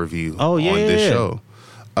give my review on this show.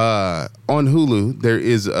 On Hulu, there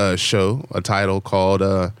is a show, a title called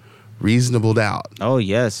Reasonable Doubt. Oh,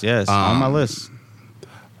 yes. On my list.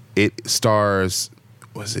 It stars,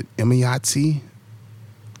 was it Emma Yahtzee?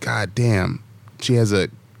 God damn. She has a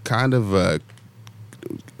kind of a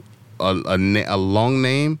long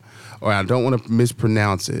name, or I don't want to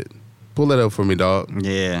mispronounce it. Pull that up for me, dog.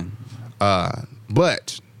 Yeah.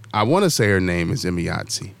 But I want to say her name is Emma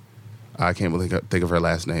Yahtzee. I can't really think of her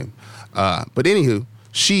last name. But anywho,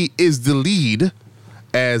 she is the lead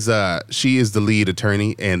she is the lead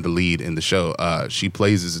attorney and the lead in the show. She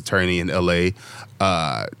plays this attorney in L.A.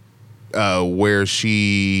 Where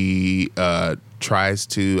she tries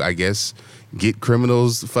to, I guess, get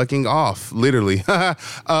criminals fucking off, literally.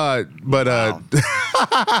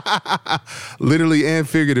 Literally and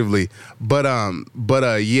figuratively. It's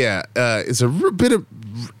a bit of.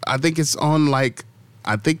 I think it's on like.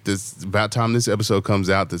 I think this about time this episode comes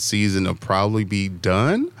out, the season will probably be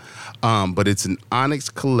done. But it's an Onyx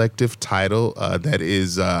Collective title that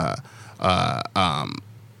is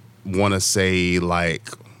want to say like,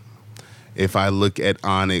 if I look at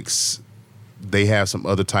Onyx, they have some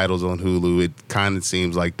other titles on Hulu. It kind of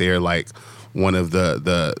seems like they're like one of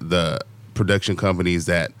the production companies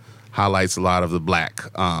that highlights a lot of the black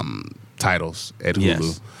titles at Hulu.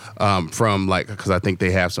 Yes. From like, because I think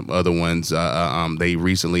they have some other ones. They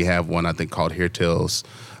recently have one I think called Hair Tales.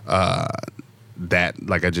 That,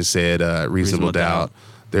 like I just said, Reasonable Doubt.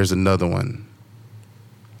 There's another one.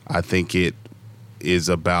 I think it is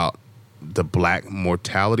about the black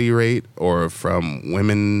mortality rate, or from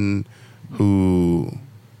women who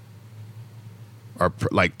are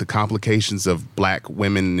like the complications of black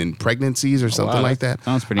women in pregnancies or something like that.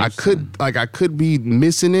 Sounds pretty interesting. I could be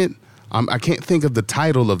missing it. I can't think of the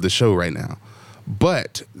title of the show right now,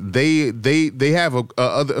 but they have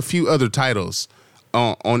a few other titles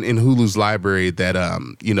on in Hulu's library that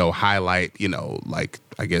highlight like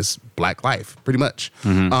I guess black life pretty much.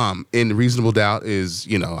 Mm-hmm. In Reasonable Doubt is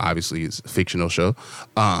obviously it's a fictional show,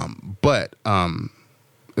 but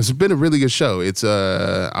it's been a really good show. It's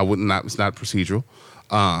it's not procedural,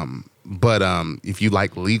 but if you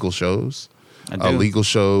like legal shows. A legal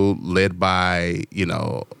show led by,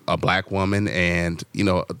 a black woman and,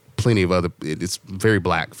 plenty of other, it's very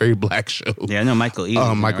black show. Yeah, I know Michael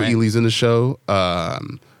Ealy. Michael Ealy's in the show.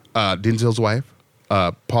 Denzel's wife,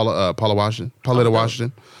 Pauletta Washington.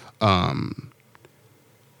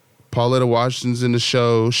 Pauletta Washington's in the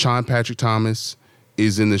show. Sean Patrick Thomas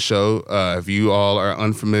is in the show. If you all are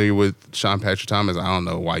unfamiliar with Sean Patrick Thomas, I don't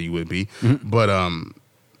know why you would be. Mm-hmm. But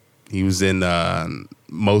he was in...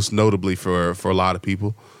 most notably for a lot of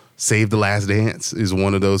people, Save the Last Dance is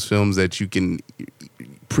one of those films that you can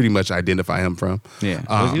pretty much identify him from. Yeah.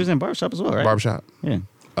 He was in Barbershop as well, right? Barbershop. Yeah.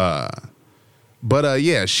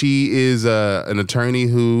 She is an attorney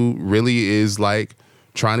who really is like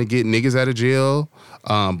trying to get niggas out of jail,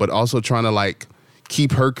 but also trying to like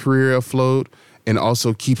keep her career afloat and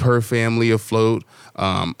also keep her family afloat.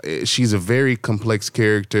 She's a very complex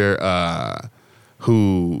character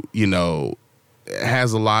who,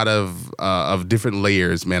 has a lot of different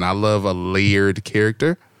layers, man. I love a layered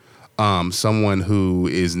character. Someone who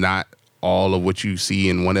is not all of what you see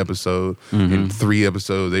in one episode. Mm-hmm. In 3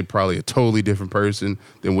 episodes, they probably a totally different person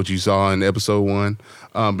than what you saw in episode 1.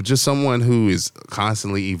 But just someone who is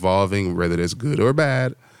constantly evolving, whether that's good or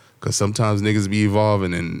bad. Because sometimes niggas be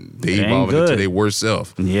evolving and they evolving into their worst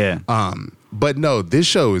self. Yeah. But no, this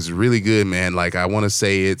show is really good, man. Like, I want to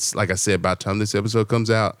say it's, like I said, about the time this episode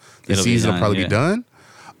comes out, the season will probably be done.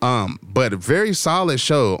 But a very solid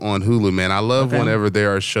show on Hulu, man. I love whenever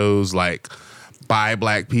there are shows like by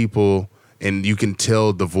black people and you can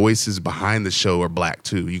tell the voices behind the show are black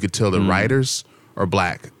too. You could tell the writers are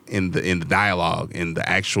black in the dialogue, in the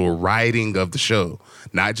actual writing of the show,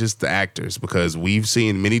 not just the actors, because we've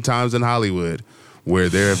seen many times in Hollywood where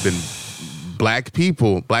there have been black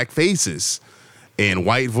people, black faces, and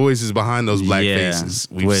white voices behind those black faces.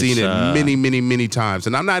 We've seen it many, many, many times.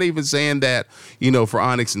 And I'm not even saying that, for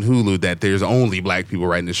Onyx and Hulu, that there's only black people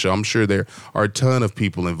writing the show. I'm sure there are a ton of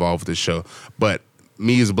people involved with the show. But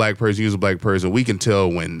me as a black person, you as a black person, we can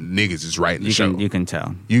tell when niggas is writing the show. You can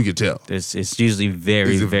tell. You can tell. It's usually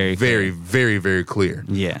very, very clear. Very, very clear.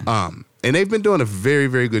 Yeah. And they've been doing a very,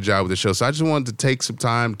 very good job with the show. So I just wanted to take some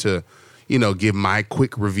time to, give my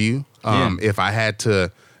quick review. If I had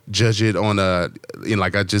to judge it on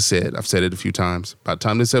like I just said, I've said it a few times. By the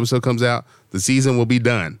time this episode comes out, the season will be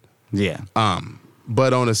done. Yeah.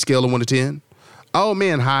 But on a scale of 1 to 10, oh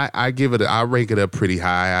man, high. I rank it up pretty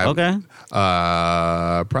high. Okay.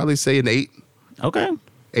 Probably say an 8. Okay.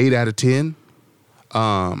 8 out of 10.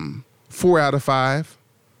 4 out of 5.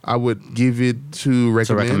 I would give it to recommend.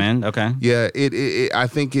 To recommend. Okay. Yeah. It I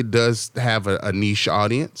think it does have a niche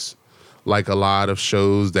audience. Like a lot of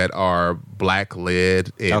shows that are black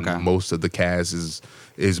led and most of the cast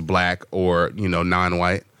is black or,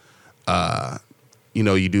 non-white.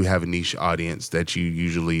 You do have a niche audience that you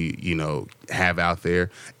usually, have out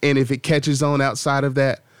there. And if it catches on outside of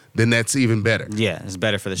that, then that's even better. Yeah, it's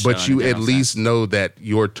better for the show. But you at least know that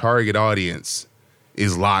your target audience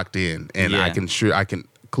is locked in. And I can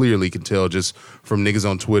clearly tell just from niggas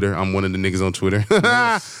on Twitter. I'm one of the niggas on Twitter.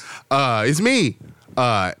 Yes. It's me.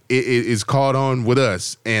 It is caught on with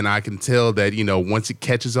us, and I can tell that once it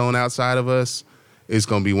catches on outside of us, it's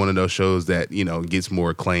gonna be one of those shows that gets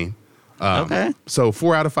more acclaim. Okay. So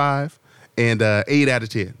 4 out of 5 and 8 out of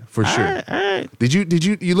 10 for sure. All right. Did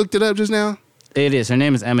you looked it up just now? It is. Her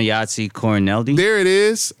name is Emma Yahtzee Corneldi. There it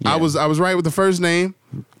is. Yeah. I was right with the first name.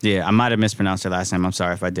 Yeah, I might have mispronounced her last name. I'm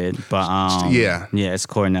sorry if I did. But yeah, it's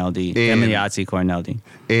Corneldi. Emma Yahtzee Corneldi.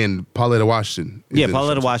 And Pauletta Washington. Yeah,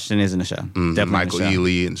 Pauletta Washington is in the show. Definitely Michael in the show.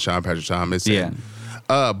 Ealy and Sean Patrick Thomas. Yeah.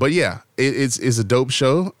 But yeah, it's a dope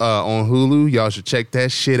show on Hulu. Y'all should check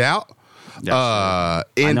that shit out. And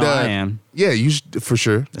I am. Yeah, you should, for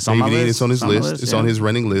sure. It's on my list. It's on his list. It's yeah. on his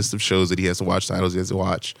running list of shows that he has to watch, titles he has to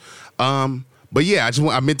watch. But yeah,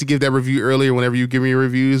 I meant to give that review earlier whenever you give me your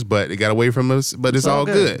reviews, but it got away from us. But it's all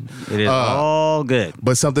good. It is all good.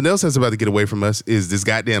 But something else that's about to get away from us is this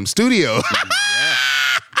goddamn studio.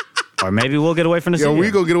 Or maybe we'll get away from the studio. Yeah,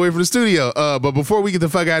 we gonna get away from the studio. But before we get the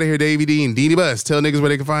fuck out of here, Davey D and Deanie Bus, tell niggas where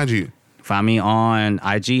they can find you. Find me on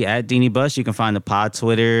IG at Deanie Bus. You can find the pod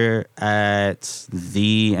Twitter at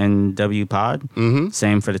the NW Pod.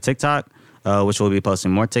 Same for the TikTok, which we'll be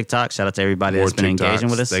posting more TikTok. Shout out to everybody that's been engaging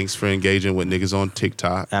with us. Thanks for engaging with niggas on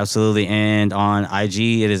TikTok. Absolutely. And on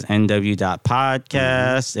IG, it is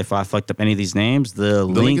nw.podcast. If I fucked up any of these names, the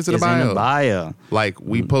link is in the bio. Like,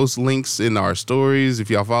 we post links in our stories. If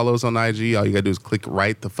y'all follow us on IG, all you gotta do is click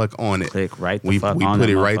right the fuck on it. Click right the fuck on it. We put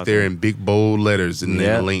it right there in big bold letters, and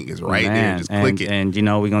then the link is right there. Just click it. And, you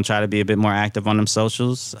know, we're going to try to be a bit more active on them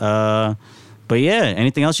socials. But yeah,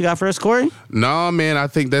 anything else you got for us, Corey? Nah, man, I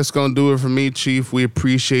think that's gonna do it for me, Chief. We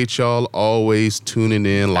appreciate y'all always tuning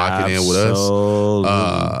in, locking in with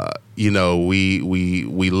us. You know, we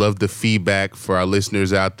love the feedback for our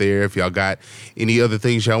listeners out there. If y'all got any other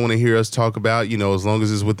things y'all want to hear us talk about, you know, as long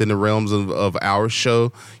as it's within the realms of our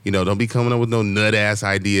show, you know, don't be coming up with no nut ass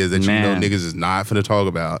ideas that you know niggas is not finna talk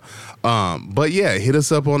about. But yeah, hit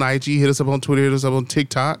us up on IG, hit us up on Twitter, hit us up on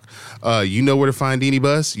TikTok. You know where to find Deanie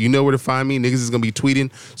Bus. You know where to find me. Niggas is gonna be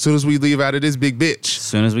tweeting as soon as we leave out of this big bitch. As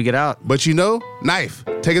soon as we get out. But you know, Knife,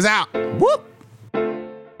 take us out. Whoop.